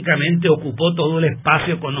prácticamente ocupó todo el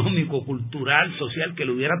espacio económico, cultural, social que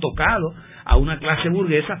le hubiera tocado a una clase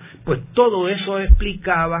burguesa. Pues todo eso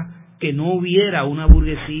explicaba que no hubiera una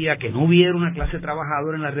burguesía, que no hubiera una clase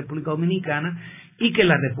trabajadora en la República Dominicana, y que en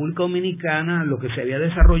la República Dominicana lo que se había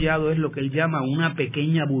desarrollado es lo que él llama una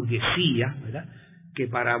pequeña burguesía, ¿verdad?, que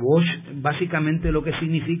para Bosch básicamente lo que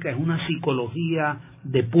significa es una psicología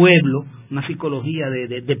de pueblo, una psicología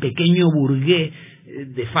de pequeño burgués,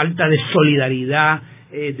 de falta de solidaridad,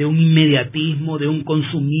 de un inmediatismo, de un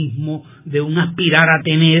consumismo, de un aspirar a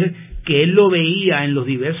tener, que él lo veía en los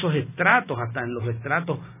diversos estratos, hasta en los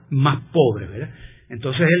estratos más pobres, ¿verdad?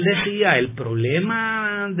 Entonces él decía, el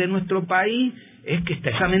problema de nuestro país es que está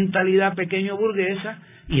esa mentalidad pequeño burguesa,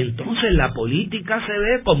 y entonces la política se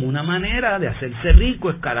ve como una manera de hacerse rico,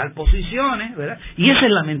 escalar posiciones, ¿verdad? Y esa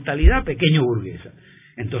es la mentalidad pequeño burguesa.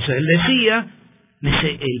 Entonces él decía,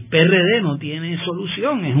 el PRD no tiene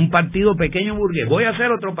solución, es un partido pequeño burgués, voy a hacer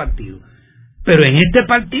otro partido. Pero en este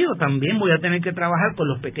partido también voy a tener que trabajar con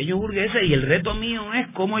los pequeños burgueses, y el reto mío es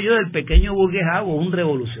cómo yo del pequeño burgués hago un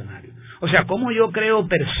revolucionario. O sea, cómo yo creo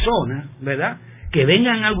personas, ¿verdad?, que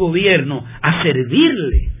vengan al gobierno a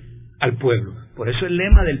servirle al pueblo. Por eso el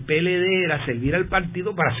lema del PLD era servir al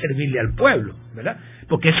partido para servirle al pueblo, ¿verdad?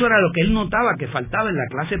 Porque eso era lo que él notaba que faltaba en la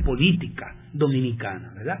clase política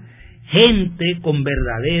dominicana, ¿verdad? Gente con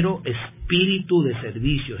verdadero espíritu de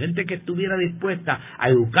servicio, gente que estuviera dispuesta a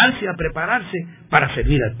educarse y a prepararse para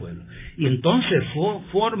servir al pueblo. Y entonces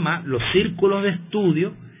forma los círculos de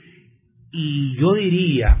estudio, y yo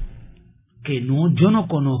diría que yo no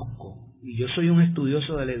conozco, y yo soy un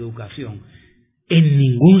estudioso de la educación, en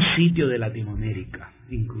ningún sitio de Latinoamérica,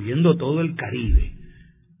 incluyendo todo el Caribe,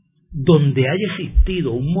 donde haya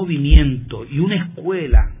existido un movimiento y una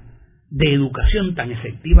escuela de educación tan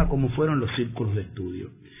efectiva como fueron los círculos de estudio.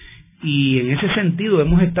 Y en ese sentido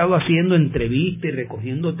hemos estado haciendo entrevistas y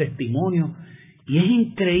recogiendo testimonios, y es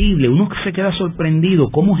increíble, uno se queda sorprendido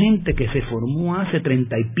cómo gente que se formó hace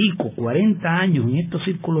 30 y pico, 40 años en estos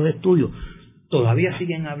círculos de estudio, todavía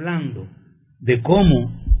siguen hablando de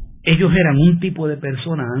cómo ellos eran un tipo de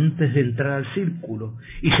persona antes de entrar al círculo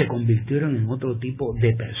y se convirtieron en otro tipo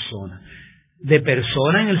de persona. De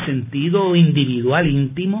persona en el sentido individual,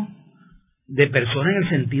 íntimo, de persona en el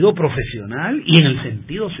sentido profesional y en el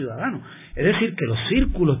sentido ciudadano. Es decir, que los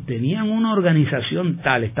círculos tenían una organización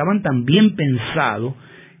tal, estaban tan bien pensados,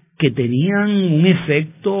 que tenían un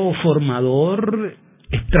efecto formador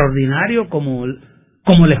extraordinario como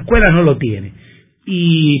la escuela no lo tiene.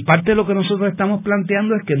 Y parte de lo que nosotros estamos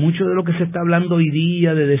planteando es que mucho de lo que se está hablando hoy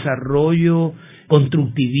día de desarrollo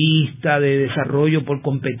constructivista, de desarrollo por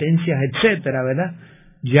competencias, etcétera, ¿verdad?,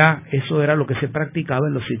 ya eso era lo que se practicaba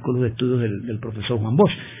en los círculos de estudios del profesor Juan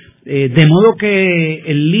Bosch. De modo que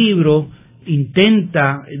el libro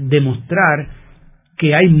intenta demostrar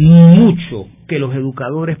que hay mucho que los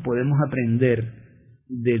educadores podemos aprender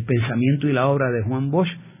del pensamiento y la obra de Juan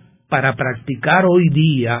Bosch para practicar hoy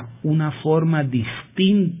día una forma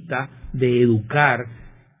distinta de educar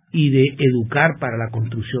y de educar para la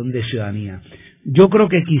construcción de ciudadanía. Yo creo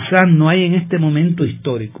que quizás no hay en este momento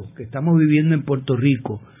histórico que estamos viviendo en Puerto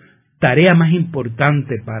Rico tarea más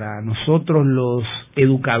importante para nosotros los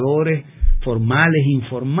educadores formales e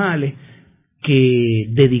informales, que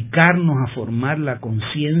dedicarnos a formar la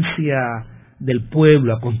conciencia del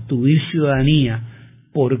pueblo, a construir ciudadanía,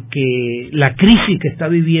 porque la crisis que está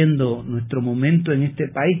viviendo nuestro momento en este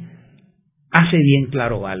país hace bien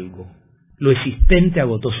claro algo: lo existente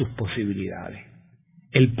agotó sus posibilidades.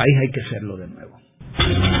 El país hay que hacerlo de nuevo.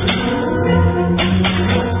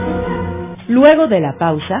 Luego de la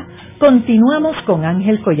pausa, continuamos con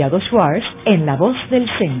Ángel Collado Schwartz en La Voz del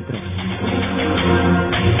Centro.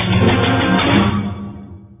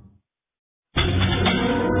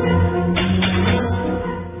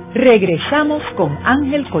 Regresamos con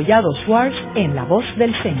Ángel Collado Schwartz en La Voz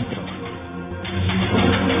del Centro.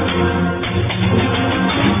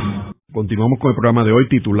 Continuamos con el programa de hoy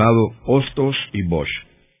titulado Hostos y Bosch.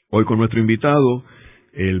 Hoy con nuestro invitado,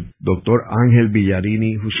 el doctor Ángel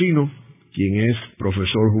Villarini Jusino, quien es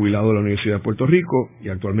profesor jubilado de la Universidad de Puerto Rico y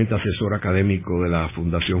actualmente asesor académico de la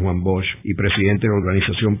Fundación Juan Bosch y presidente de la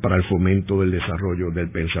Organización para el Fomento del Desarrollo del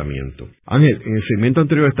Pensamiento. Ángel, en el segmento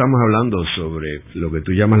anterior estamos hablando sobre lo que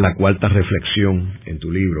tú llamas la cuarta reflexión en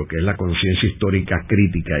tu libro, que es la conciencia histórica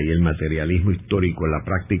crítica y el materialismo histórico en la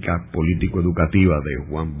práctica político-educativa de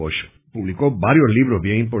Juan Bosch. Publicó varios libros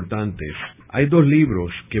bien importantes. Hay dos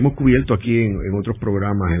libros que hemos cubierto aquí en otros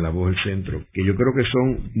programas en La Voz del Centro, que yo creo que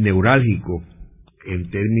son neurálgicos en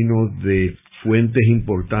términos de fuentes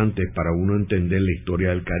importantes para uno entender la historia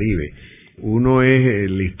del Caribe. Uno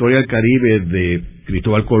es la historia del Caribe de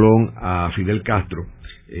Cristóbal Colón a Fidel Castro,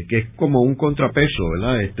 que es como un contrapeso,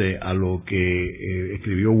 ¿verdad?, a lo que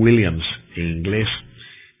escribió Williams en inglés,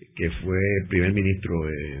 que fue primer ministro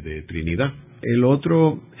de Trinidad. El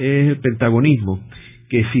otro es el pentagonismo,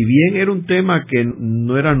 que si bien era un tema que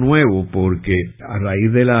no era nuevo, porque a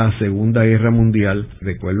raíz de la Segunda Guerra Mundial,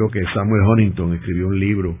 recuerdo que Samuel Huntington escribió un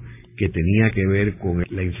libro que tenía que ver con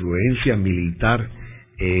la influencia militar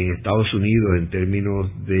en Estados Unidos en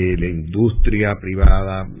términos de la industria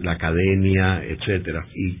privada, la academia, etcétera,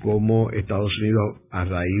 y cómo Estados Unidos, a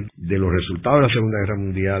raíz de los resultados de la Segunda Guerra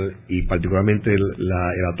Mundial y particularmente el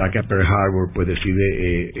ataque a Pearl Harbor, pues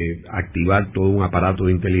decide activar todo un aparato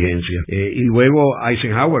de inteligencia. Y luego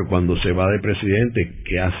Eisenhower, cuando se va de presidente,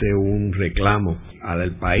 que hace un reclamo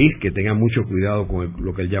al país que tenga mucho cuidado con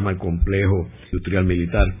lo que él llama el complejo industrial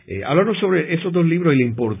militar. Háblanos sobre esos dos libros y la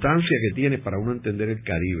importancia que tiene para uno entender el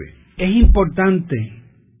Caribe. Es importante,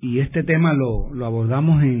 y este tema lo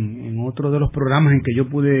abordamos en otro de los programas en que yo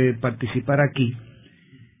pude participar aquí,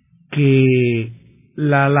 que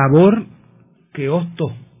la labor que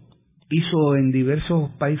Hostos hizo en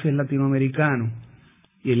diversos países latinoamericanos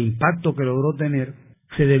y el impacto que logró tener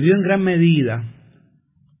se debió en gran medida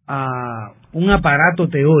a un aparato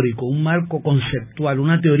teórico, un marco conceptual,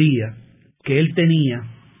 una teoría que él tenía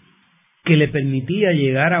que le permitía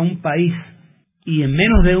llegar a un país y en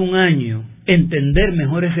menos de un año entender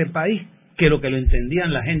mejor ese país que lo que lo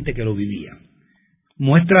entendían la gente que lo vivía.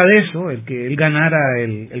 Muestra de eso el que él ganara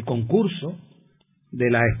el concurso de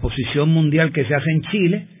la exposición mundial que se hace en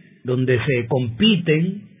Chile, donde se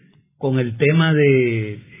compiten con el tema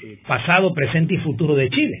de pasado, presente y futuro de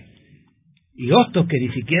Chile. Y Hostos, que ni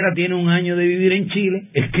siquiera tiene un año de vivir en Chile,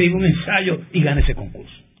 escribe un ensayo y gana ese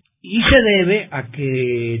concurso. Y se debe a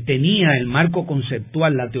que tenía el marco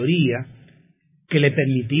conceptual, la teoría, que le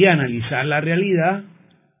permitía analizar la realidad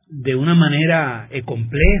de una manera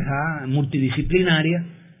compleja, multidisciplinaria,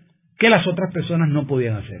 que las otras personas no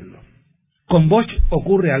podían hacerlo. Con Bosch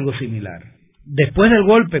ocurre algo similar. Después del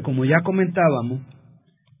golpe, como ya comentábamos,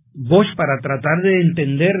 Bosch, para tratar de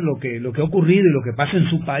entender lo que ha ocurrido y lo que pasa en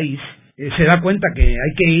su país, se da cuenta que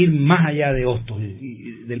hay que ir más allá de Hostos,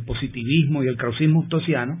 y del positivismo y el krausismo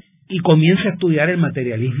hostosiano, y comienza a estudiar el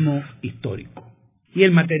materialismo histórico. Y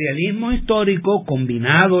el materialismo histórico,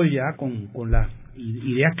 combinado ya con las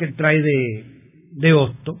ideas que él trae de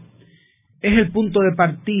Hostos, es el punto de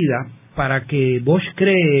partida para que Bosch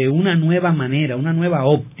cree una nueva manera, una nueva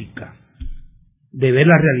óptica de ver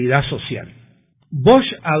la realidad social. Bosch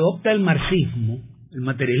adopta el marxismo, el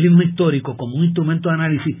materialismo histórico, como un instrumento de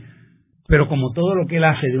análisis, pero como todo lo que él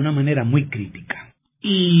hace de una manera muy crítica.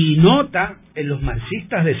 Y nota en los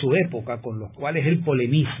marxistas de su época, con los cuales él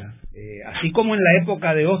polemiza, así como en la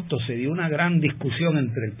época de Hostos se dio una gran discusión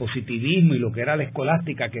entre el positivismo y lo que era la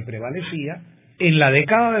escolástica que prevalecía, en la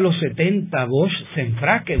década de los 70 Bosch se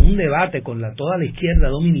enfrasca en un debate con toda la izquierda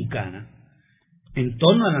dominicana en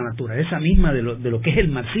torno a la naturaleza misma de lo que es el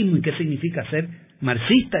marxismo y qué significa ser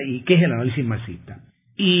marxista y qué es el análisis marxista.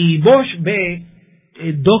 Y Bosch ve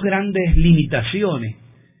dos grandes limitaciones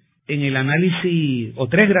en el análisis, o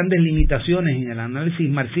tres grandes limitaciones en el análisis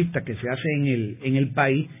marxista que se hace en el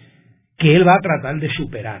país, que él va a tratar de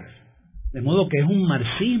superar. De modo que es un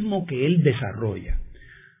marxismo que él desarrolla.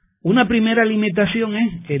 Una primera limitación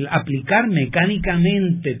es el aplicar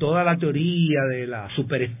mecánicamente toda la teoría de la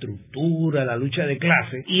superestructura, la lucha de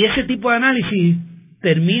clases, y ese tipo de análisis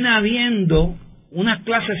termina habiendo unas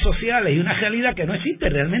clases sociales y una realidad que no existe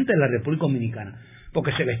realmente en la República Dominicana,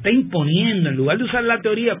 porque se le está imponiendo, en lugar de usar la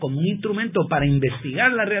teoría como un instrumento para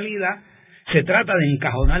investigar la realidad, se trata de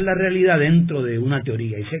encajonar la realidad dentro de una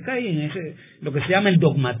teoría, y se cae en lo que se llama el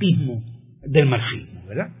dogmatismo del marxismo,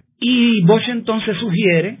 ¿verdad? Y Bosch entonces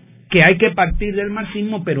sugiere que hay que partir del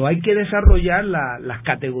marxismo, pero hay que desarrollar las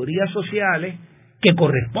categorías sociales que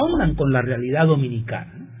correspondan con la realidad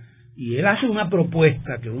dominicana, ¿no? Y él hace una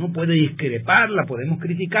propuesta que uno puede discrepar, la podemos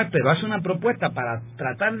criticar, pero hace una propuesta para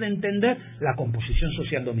tratar de entender la composición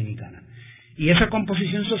social dominicana. Y esa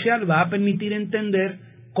composición social va a permitir entender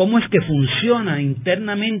cómo es que funciona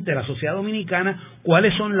internamente la sociedad dominicana,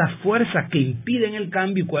 cuáles son las fuerzas que impiden el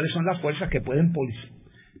cambio y cuáles son las fuerzas que pueden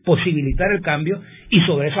posibilitar el cambio, y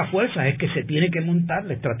sobre esas fuerzas es que se tiene que montar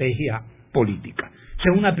la estrategia política.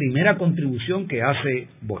 Esa es una primera contribución que hace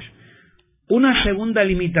Bosch. Una segunda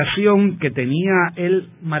limitación que tenía el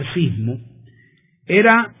marxismo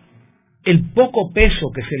era el poco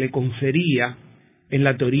peso que se le confería en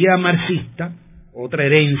la teoría marxista, otra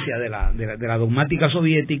herencia de la dogmática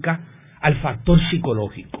soviética, al factor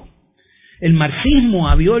psicológico. El marxismo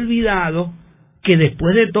había olvidado que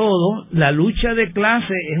después de todo la lucha de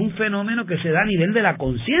clase es un fenómeno que se da a nivel de la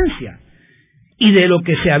conciencia, y de lo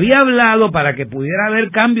que se había hablado para que pudiera haber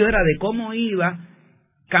cambio era de cómo iba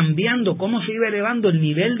cambiando, cómo se iba elevando el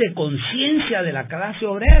nivel de conciencia de la clase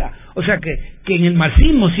obrera. O sea que en el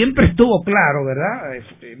marxismo siempre estuvo claro, ¿verdad?,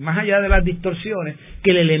 más allá de las distorsiones,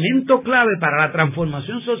 que el elemento clave para la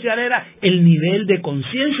transformación social era el nivel de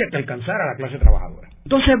conciencia que alcanzara la clase trabajadora.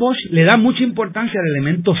 Entonces Bosch le da mucha importancia al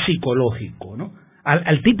elemento psicológico, ¿no?,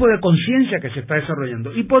 al tipo de conciencia que se está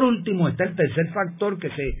desarrollando. Y por último está el tercer factor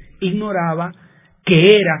que se ignoraba,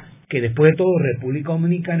 que era que después de todo República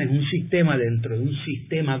Dominicana es un sistema dentro de un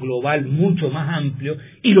sistema global mucho más amplio,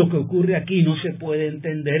 y lo que ocurre aquí no se puede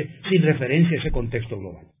entender sin referencia a ese contexto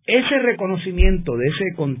global. Ese reconocimiento de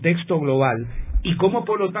ese contexto global, y cómo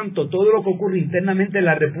por lo tanto todo lo que ocurre internamente en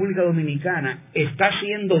la República Dominicana está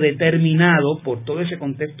siendo determinado por todo ese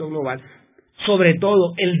contexto global, sobre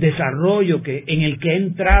todo el desarrollo en el que ha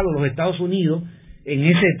entrado los Estados Unidos, en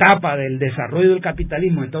esa etapa del desarrollo del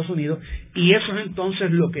capitalismo en Estados Unidos, y eso es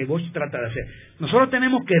entonces lo que Bosch trata de hacer. Nosotros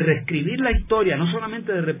tenemos que reescribir la historia, no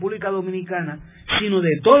solamente de República Dominicana, sino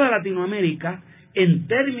de toda Latinoamérica, en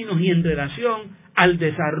términos y en relación al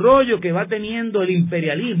desarrollo que va teniendo el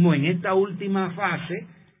imperialismo en esta última fase,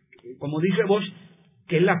 como dice Bosch,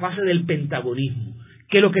 que es la fase del pentagonismo,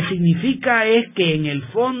 que lo que significa es que en el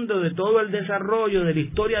fondo de todo el desarrollo de la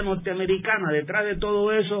historia norteamericana, detrás de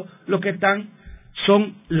todo eso, lo que están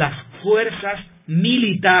son las fuerzas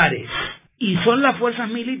militares. Y son las fuerzas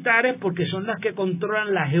militares porque son las que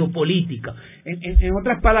controlan la geopolítica. En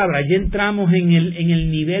otras palabras, ya entramos en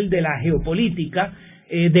el nivel de la geopolítica,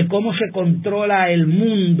 de cómo se controla el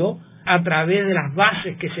mundo a través de las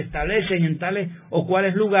bases que se establecen en tales o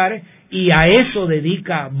cuales lugares, y a eso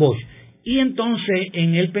dedica Bosch. Y entonces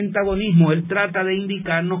en el pentagonismo él trata de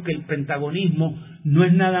indicarnos que el pentagonismo no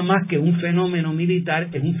es nada más que un fenómeno militar,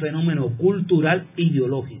 es un fenómeno cultural e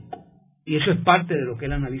ideológico. Y eso es parte de lo que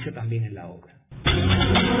él analiza también en la obra.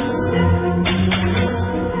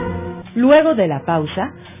 Luego de la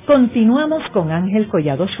pausa, continuamos con Ángel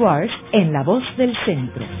Collado Schwartz en La Voz del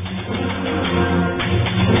Centro.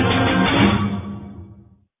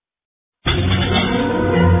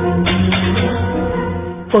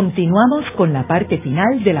 Continuamos con la parte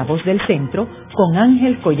final de La Voz del Centro con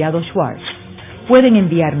Ángel Collado Schwartz. Pueden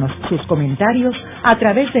enviarnos sus comentarios a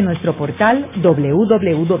través de nuestro portal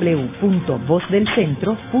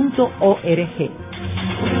www.vozdelcentro.org.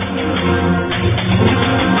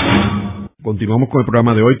 Continuamos con el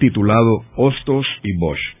programa de hoy titulado Hostos y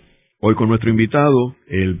Bosch. Hoy con nuestro invitado,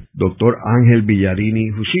 el doctor Ángel Villarini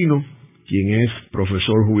Jusino, quien es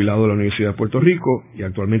profesor jubilado de la Universidad de Puerto Rico y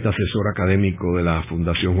actualmente asesor académico de la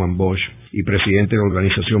Fundación Juan Bosch y presidente de la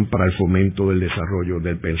Organización para el Fomento del Desarrollo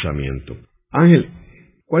del Pensamiento. Ángel,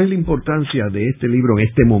 ¿cuál es la importancia de este libro en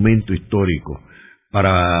este momento histórico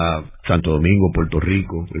para Santo Domingo, Puerto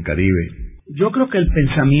Rico, el Caribe? Yo creo que el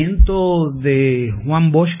pensamiento de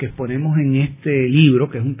Juan Bosch que exponemos en este libro,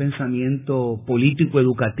 que es un pensamiento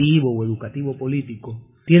político-educativo o educativo-político,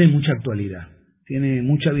 tiene mucha actualidad, tiene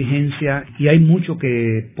mucha vigencia y hay mucho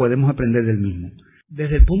que podemos aprender del mismo.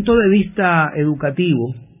 Desde el punto de vista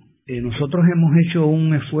educativo, nosotros hemos hecho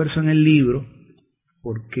un esfuerzo en el libro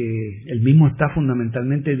porque el mismo está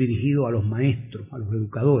fundamentalmente dirigido a los maestros, a los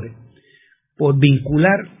educadores, por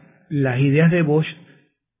vincular las ideas de Bosch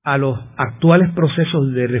a los actuales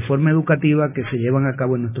procesos de reforma educativa que se llevan a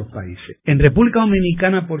cabo en nuestros países. En República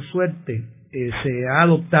Dominicana, por suerte, se ha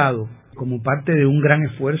adoptado como parte de un gran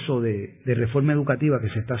esfuerzo de reforma educativa que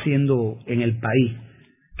se está haciendo en el país,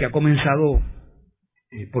 que ha comenzado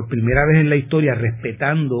por primera vez en la historia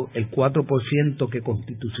respetando el 4% que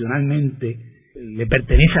constitucionalmente le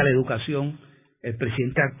pertenece a la educación. El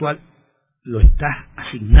presidente actual lo está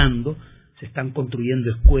asignando. Se están construyendo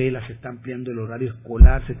escuelas, se está ampliando el horario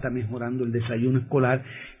escolar, se está mejorando el desayuno escolar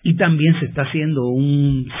y también se está haciendo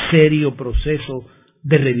un serio proceso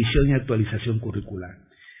de revisión y actualización curricular.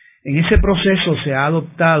 En ese proceso se ha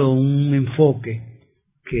adoptado un enfoque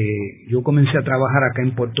que yo comencé a trabajar acá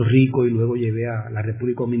en Puerto Rico y luego llevé a la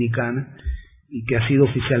República Dominicana y que ha sido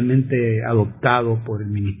oficialmente adoptado por el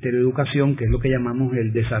Ministerio de Educación, que es lo que llamamos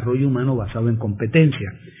el desarrollo humano basado en competencia.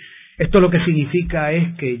 Esto lo que significa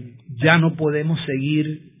es que ya no podemos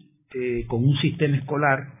seguir con un sistema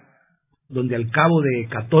escolar donde al cabo de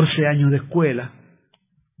 14 años de escuela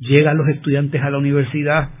llegan los estudiantes a la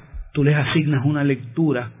universidad, tú les asignas una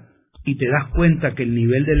lectura y te das cuenta que el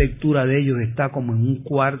nivel de lectura de ellos está como en un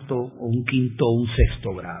cuarto o un quinto o un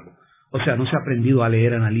sexto grado. O sea, no se ha aprendido a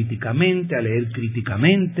leer analíticamente, a leer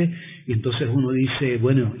críticamente, y entonces uno dice,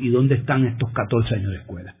 bueno, ¿y dónde están estos 14 años de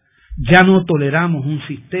escuela? Ya no toleramos un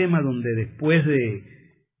sistema donde después de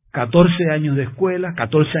 14 años de escuela,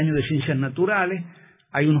 14 años de ciencias naturales,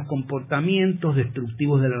 hay unos comportamientos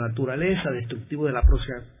destructivos de la naturaleza, destructivos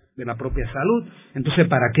de la propia salud. Entonces,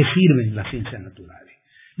 ¿para qué sirven las ciencias naturales?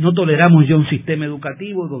 No toleramos ya un sistema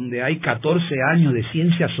educativo donde hay 14 años de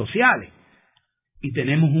ciencias sociales y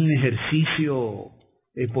tenemos un ejercicio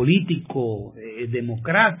político,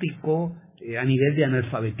 democrático, a nivel de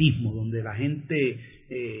analfabetismo, donde la gente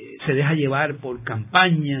se deja llevar por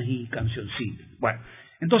campañas y cancioncitas. Bueno,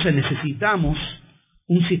 entonces necesitamos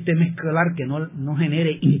un sistema escolar que no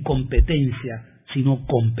genere incompetencia, sino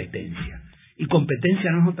competencia. Y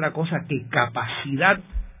competencia no es otra cosa que capacidad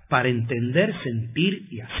para entender, sentir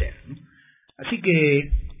y hacer, ¿no? Así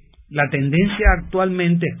que la tendencia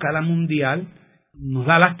actualmente a escala mundial, nos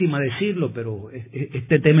da lástima decirlo, pero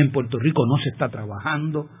este tema en Puerto Rico no se está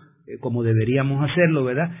trabajando como deberíamos hacerlo,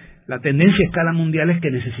 ¿verdad? La tendencia a escala mundial es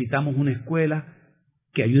que necesitamos una escuela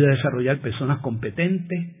que ayude a desarrollar personas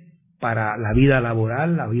competentes para la vida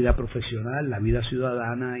laboral, la vida profesional, la vida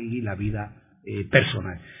ciudadana y la vida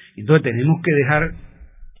personal. Entonces tenemos que dejar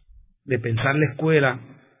de pensar la escuela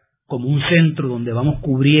como un centro donde vamos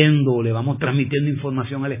cubriendo o le vamos transmitiendo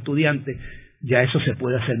información al estudiante. Ya eso se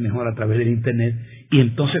puede hacer mejor a través del Internet, y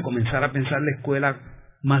entonces comenzar a pensar la escuela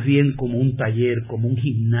más bien como un taller, como un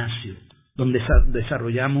gimnasio, donde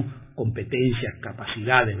desarrollamos competencias,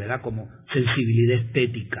 capacidades, ¿verdad? Como sensibilidad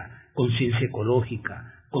estética, conciencia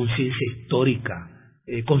ecológica, conciencia histórica,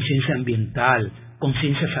 conciencia ambiental,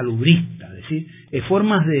 conciencia salubrista, es decir,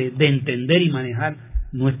 formas de entender y manejar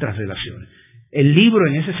nuestras relaciones. El libro,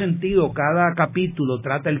 en ese sentido, cada capítulo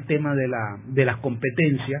trata el tema de las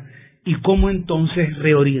competencias y cómo entonces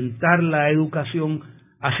reorientar la educación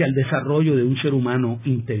hacia el desarrollo de un ser humano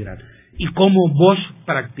integral. Y cómo Bosch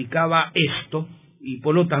practicaba esto y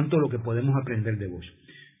por lo tanto lo que podemos aprender de Bosch.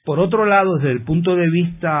 Por otro lado, desde el punto de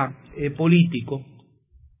vista político,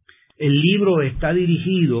 el libro está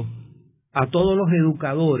dirigido a todos los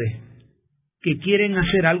educadores que quieren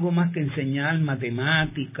hacer algo más que enseñar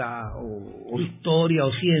matemática o historia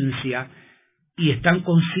o ciencia y están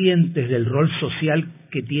conscientes del rol social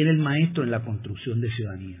que tiene el maestro en la construcción de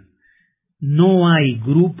ciudadanía. No hay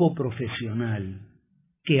grupo profesional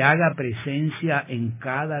que haga presencia en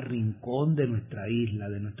cada rincón de nuestra isla,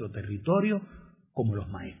 de nuestro territorio, como los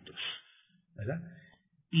maestros, ¿verdad?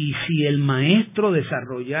 Y si el maestro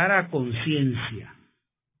desarrollara conciencia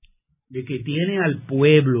de que tiene al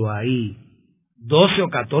pueblo ahí 12 o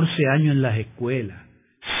 14 años en las escuelas,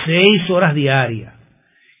 6 horas diarias,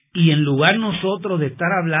 y en lugar nosotros de estar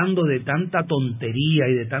hablando de tanta tontería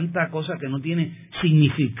y de tanta cosa que no tiene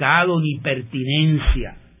significado ni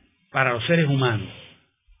pertinencia para los seres humanos,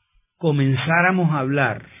 comenzáramos a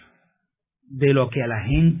hablar de lo que a la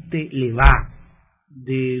gente le va,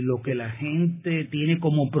 de lo que la gente tiene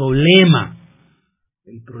como problema,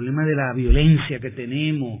 el problema de la violencia que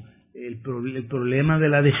tenemos, el problema de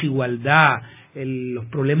la desigualdad, los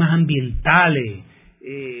problemas ambientales,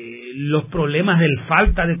 los problemas de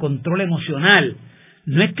falta de control emocional.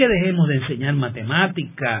 No es que dejemos de enseñar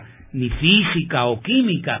matemática, ni física o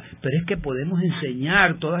química, pero es que podemos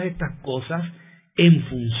enseñar todas estas cosas en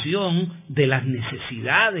función de las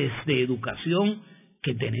necesidades de educación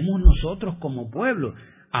que tenemos nosotros como pueblo.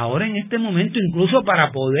 Ahora en este momento incluso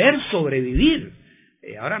para poder sobrevivir,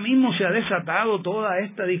 Ahora mismo se ha desatado toda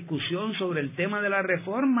esta discusión sobre el tema de la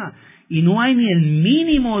reforma y no hay ni el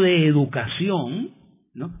mínimo de educación,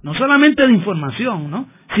 no solamente de información,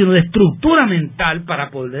 sino de estructura mental para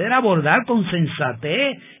poder abordar con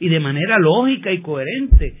sensatez y de manera lógica y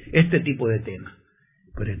coherente este tipo de temas.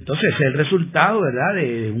 Pero entonces es el resultado, ¿verdad?,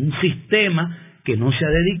 de un sistema que no se ha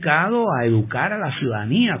dedicado a educar a la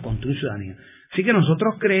ciudadanía, a construir ciudadanía. Así que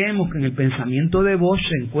nosotros creemos que en el pensamiento de Bosch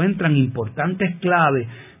se encuentran importantes claves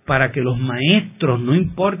para que los maestros, no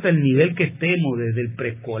importa el nivel que estemos, desde el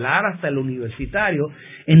preescolar hasta el universitario,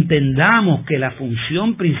 entendamos que la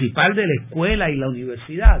función principal de la escuela y la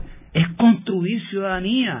universidad es construir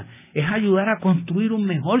ciudadanía, es ayudar a construir un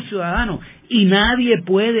mejor ciudadano, y nadie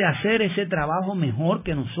puede hacer ese trabajo mejor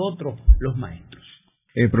que nosotros, los maestros.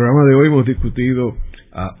 En el programa de hoy hemos discutido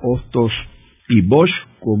a Hostos y Bosch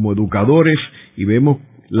como educadores y vemos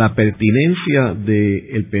la pertinencia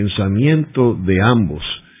del pensamiento de ambos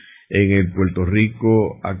en el Puerto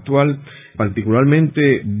Rico actual,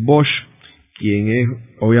 particularmente Bosch, quien es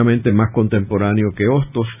obviamente más contemporáneo que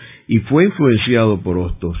Hostos y fue influenciado por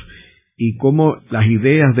Hostos, y cómo las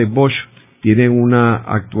ideas de Bosch tienen una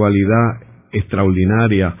actualidad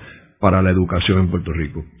extraordinaria para la educación en Puerto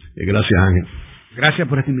Rico. Gracias, Ángel. Gracias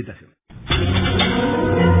por esta invitación.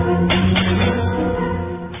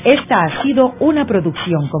 Esta ha sido una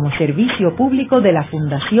producción como servicio público de la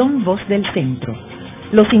Fundación Voz del Centro.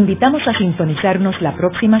 Los invitamos a sintonizarnos la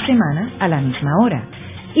próxima semana a la misma hora.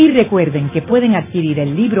 Y recuerden que pueden adquirir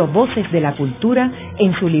el libro Voces de la Cultura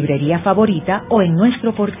en su librería favorita o en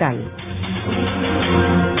nuestro portal